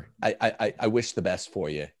whatever, I wish the best for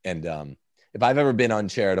you. And if I've ever been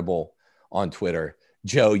uncharitable on Twitter,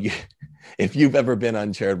 Joe, if you've ever been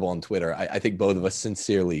uncharitable on Twitter, I think both of us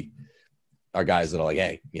sincerely are guys that are like,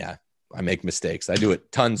 hey, yeah, I make mistakes. I do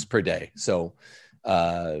it tons per day. So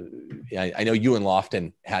I know you and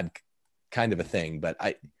Lofton had kind of a thing, but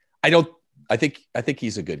I think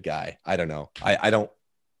he's a good guy. I don't know.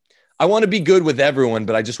 I want to be good with everyone,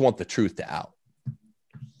 but I just want the truth to out.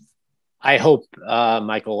 I hope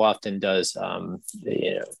Michael Lofton does,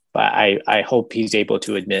 but I hope he's able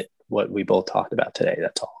to admit what we both talked about today.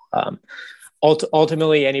 That's all.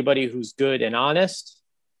 Ultimately, anybody who's good and honest,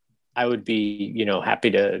 I would be,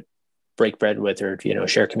 happy to break bread with or,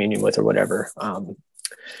 share communion with or whatever.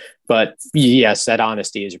 But yes, that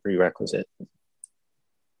honesty is a prerequisite.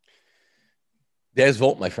 Des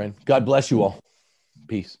Volt, my friend. God bless you all.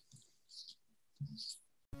 Peace.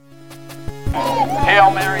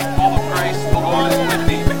 Hail Mary, full of grace, the Lord is with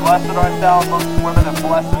thee. Blessed art thou amongst women, and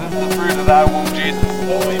blessed is the fruit of thy womb, Jesus.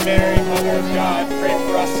 Holy Mary, Mother of God, pray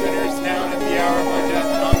for us sinners now and at the hour of our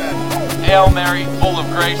death. Amen. Hail Mary, full of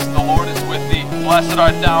grace, the Lord is with thee. Blessed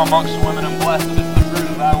art thou amongst women, and blessed is the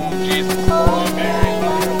fruit of thy womb, Jesus. Holy Mary,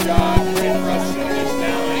 Mother of God, pray for us sinners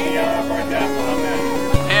now and at the hour of our death.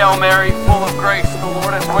 Amen. Hail Mary, full of grace, the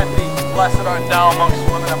Lord is with thee. Blessed art thou amongst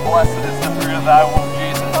women, and blessed is the fruit of thy womb,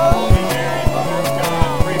 Jesus. Holy Mary, Mother of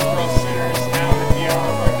God, pray for us sinners now and at the hour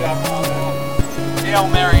of our death. Amen. Hail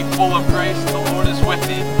Mary, full of grace, the Lord is with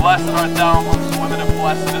thee. Blessed art thou amongst women, and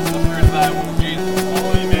blessed is the fruit of thy womb, Jesus.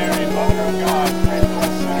 Holy Mary, Mother of God, pray for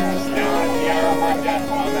us sinners now and at the hour of our death.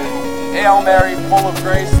 Amen. Hail Mary, full of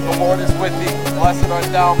grace, the Lord is with thee. Blessed art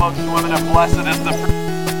thou amongst women, and blessed is the fruit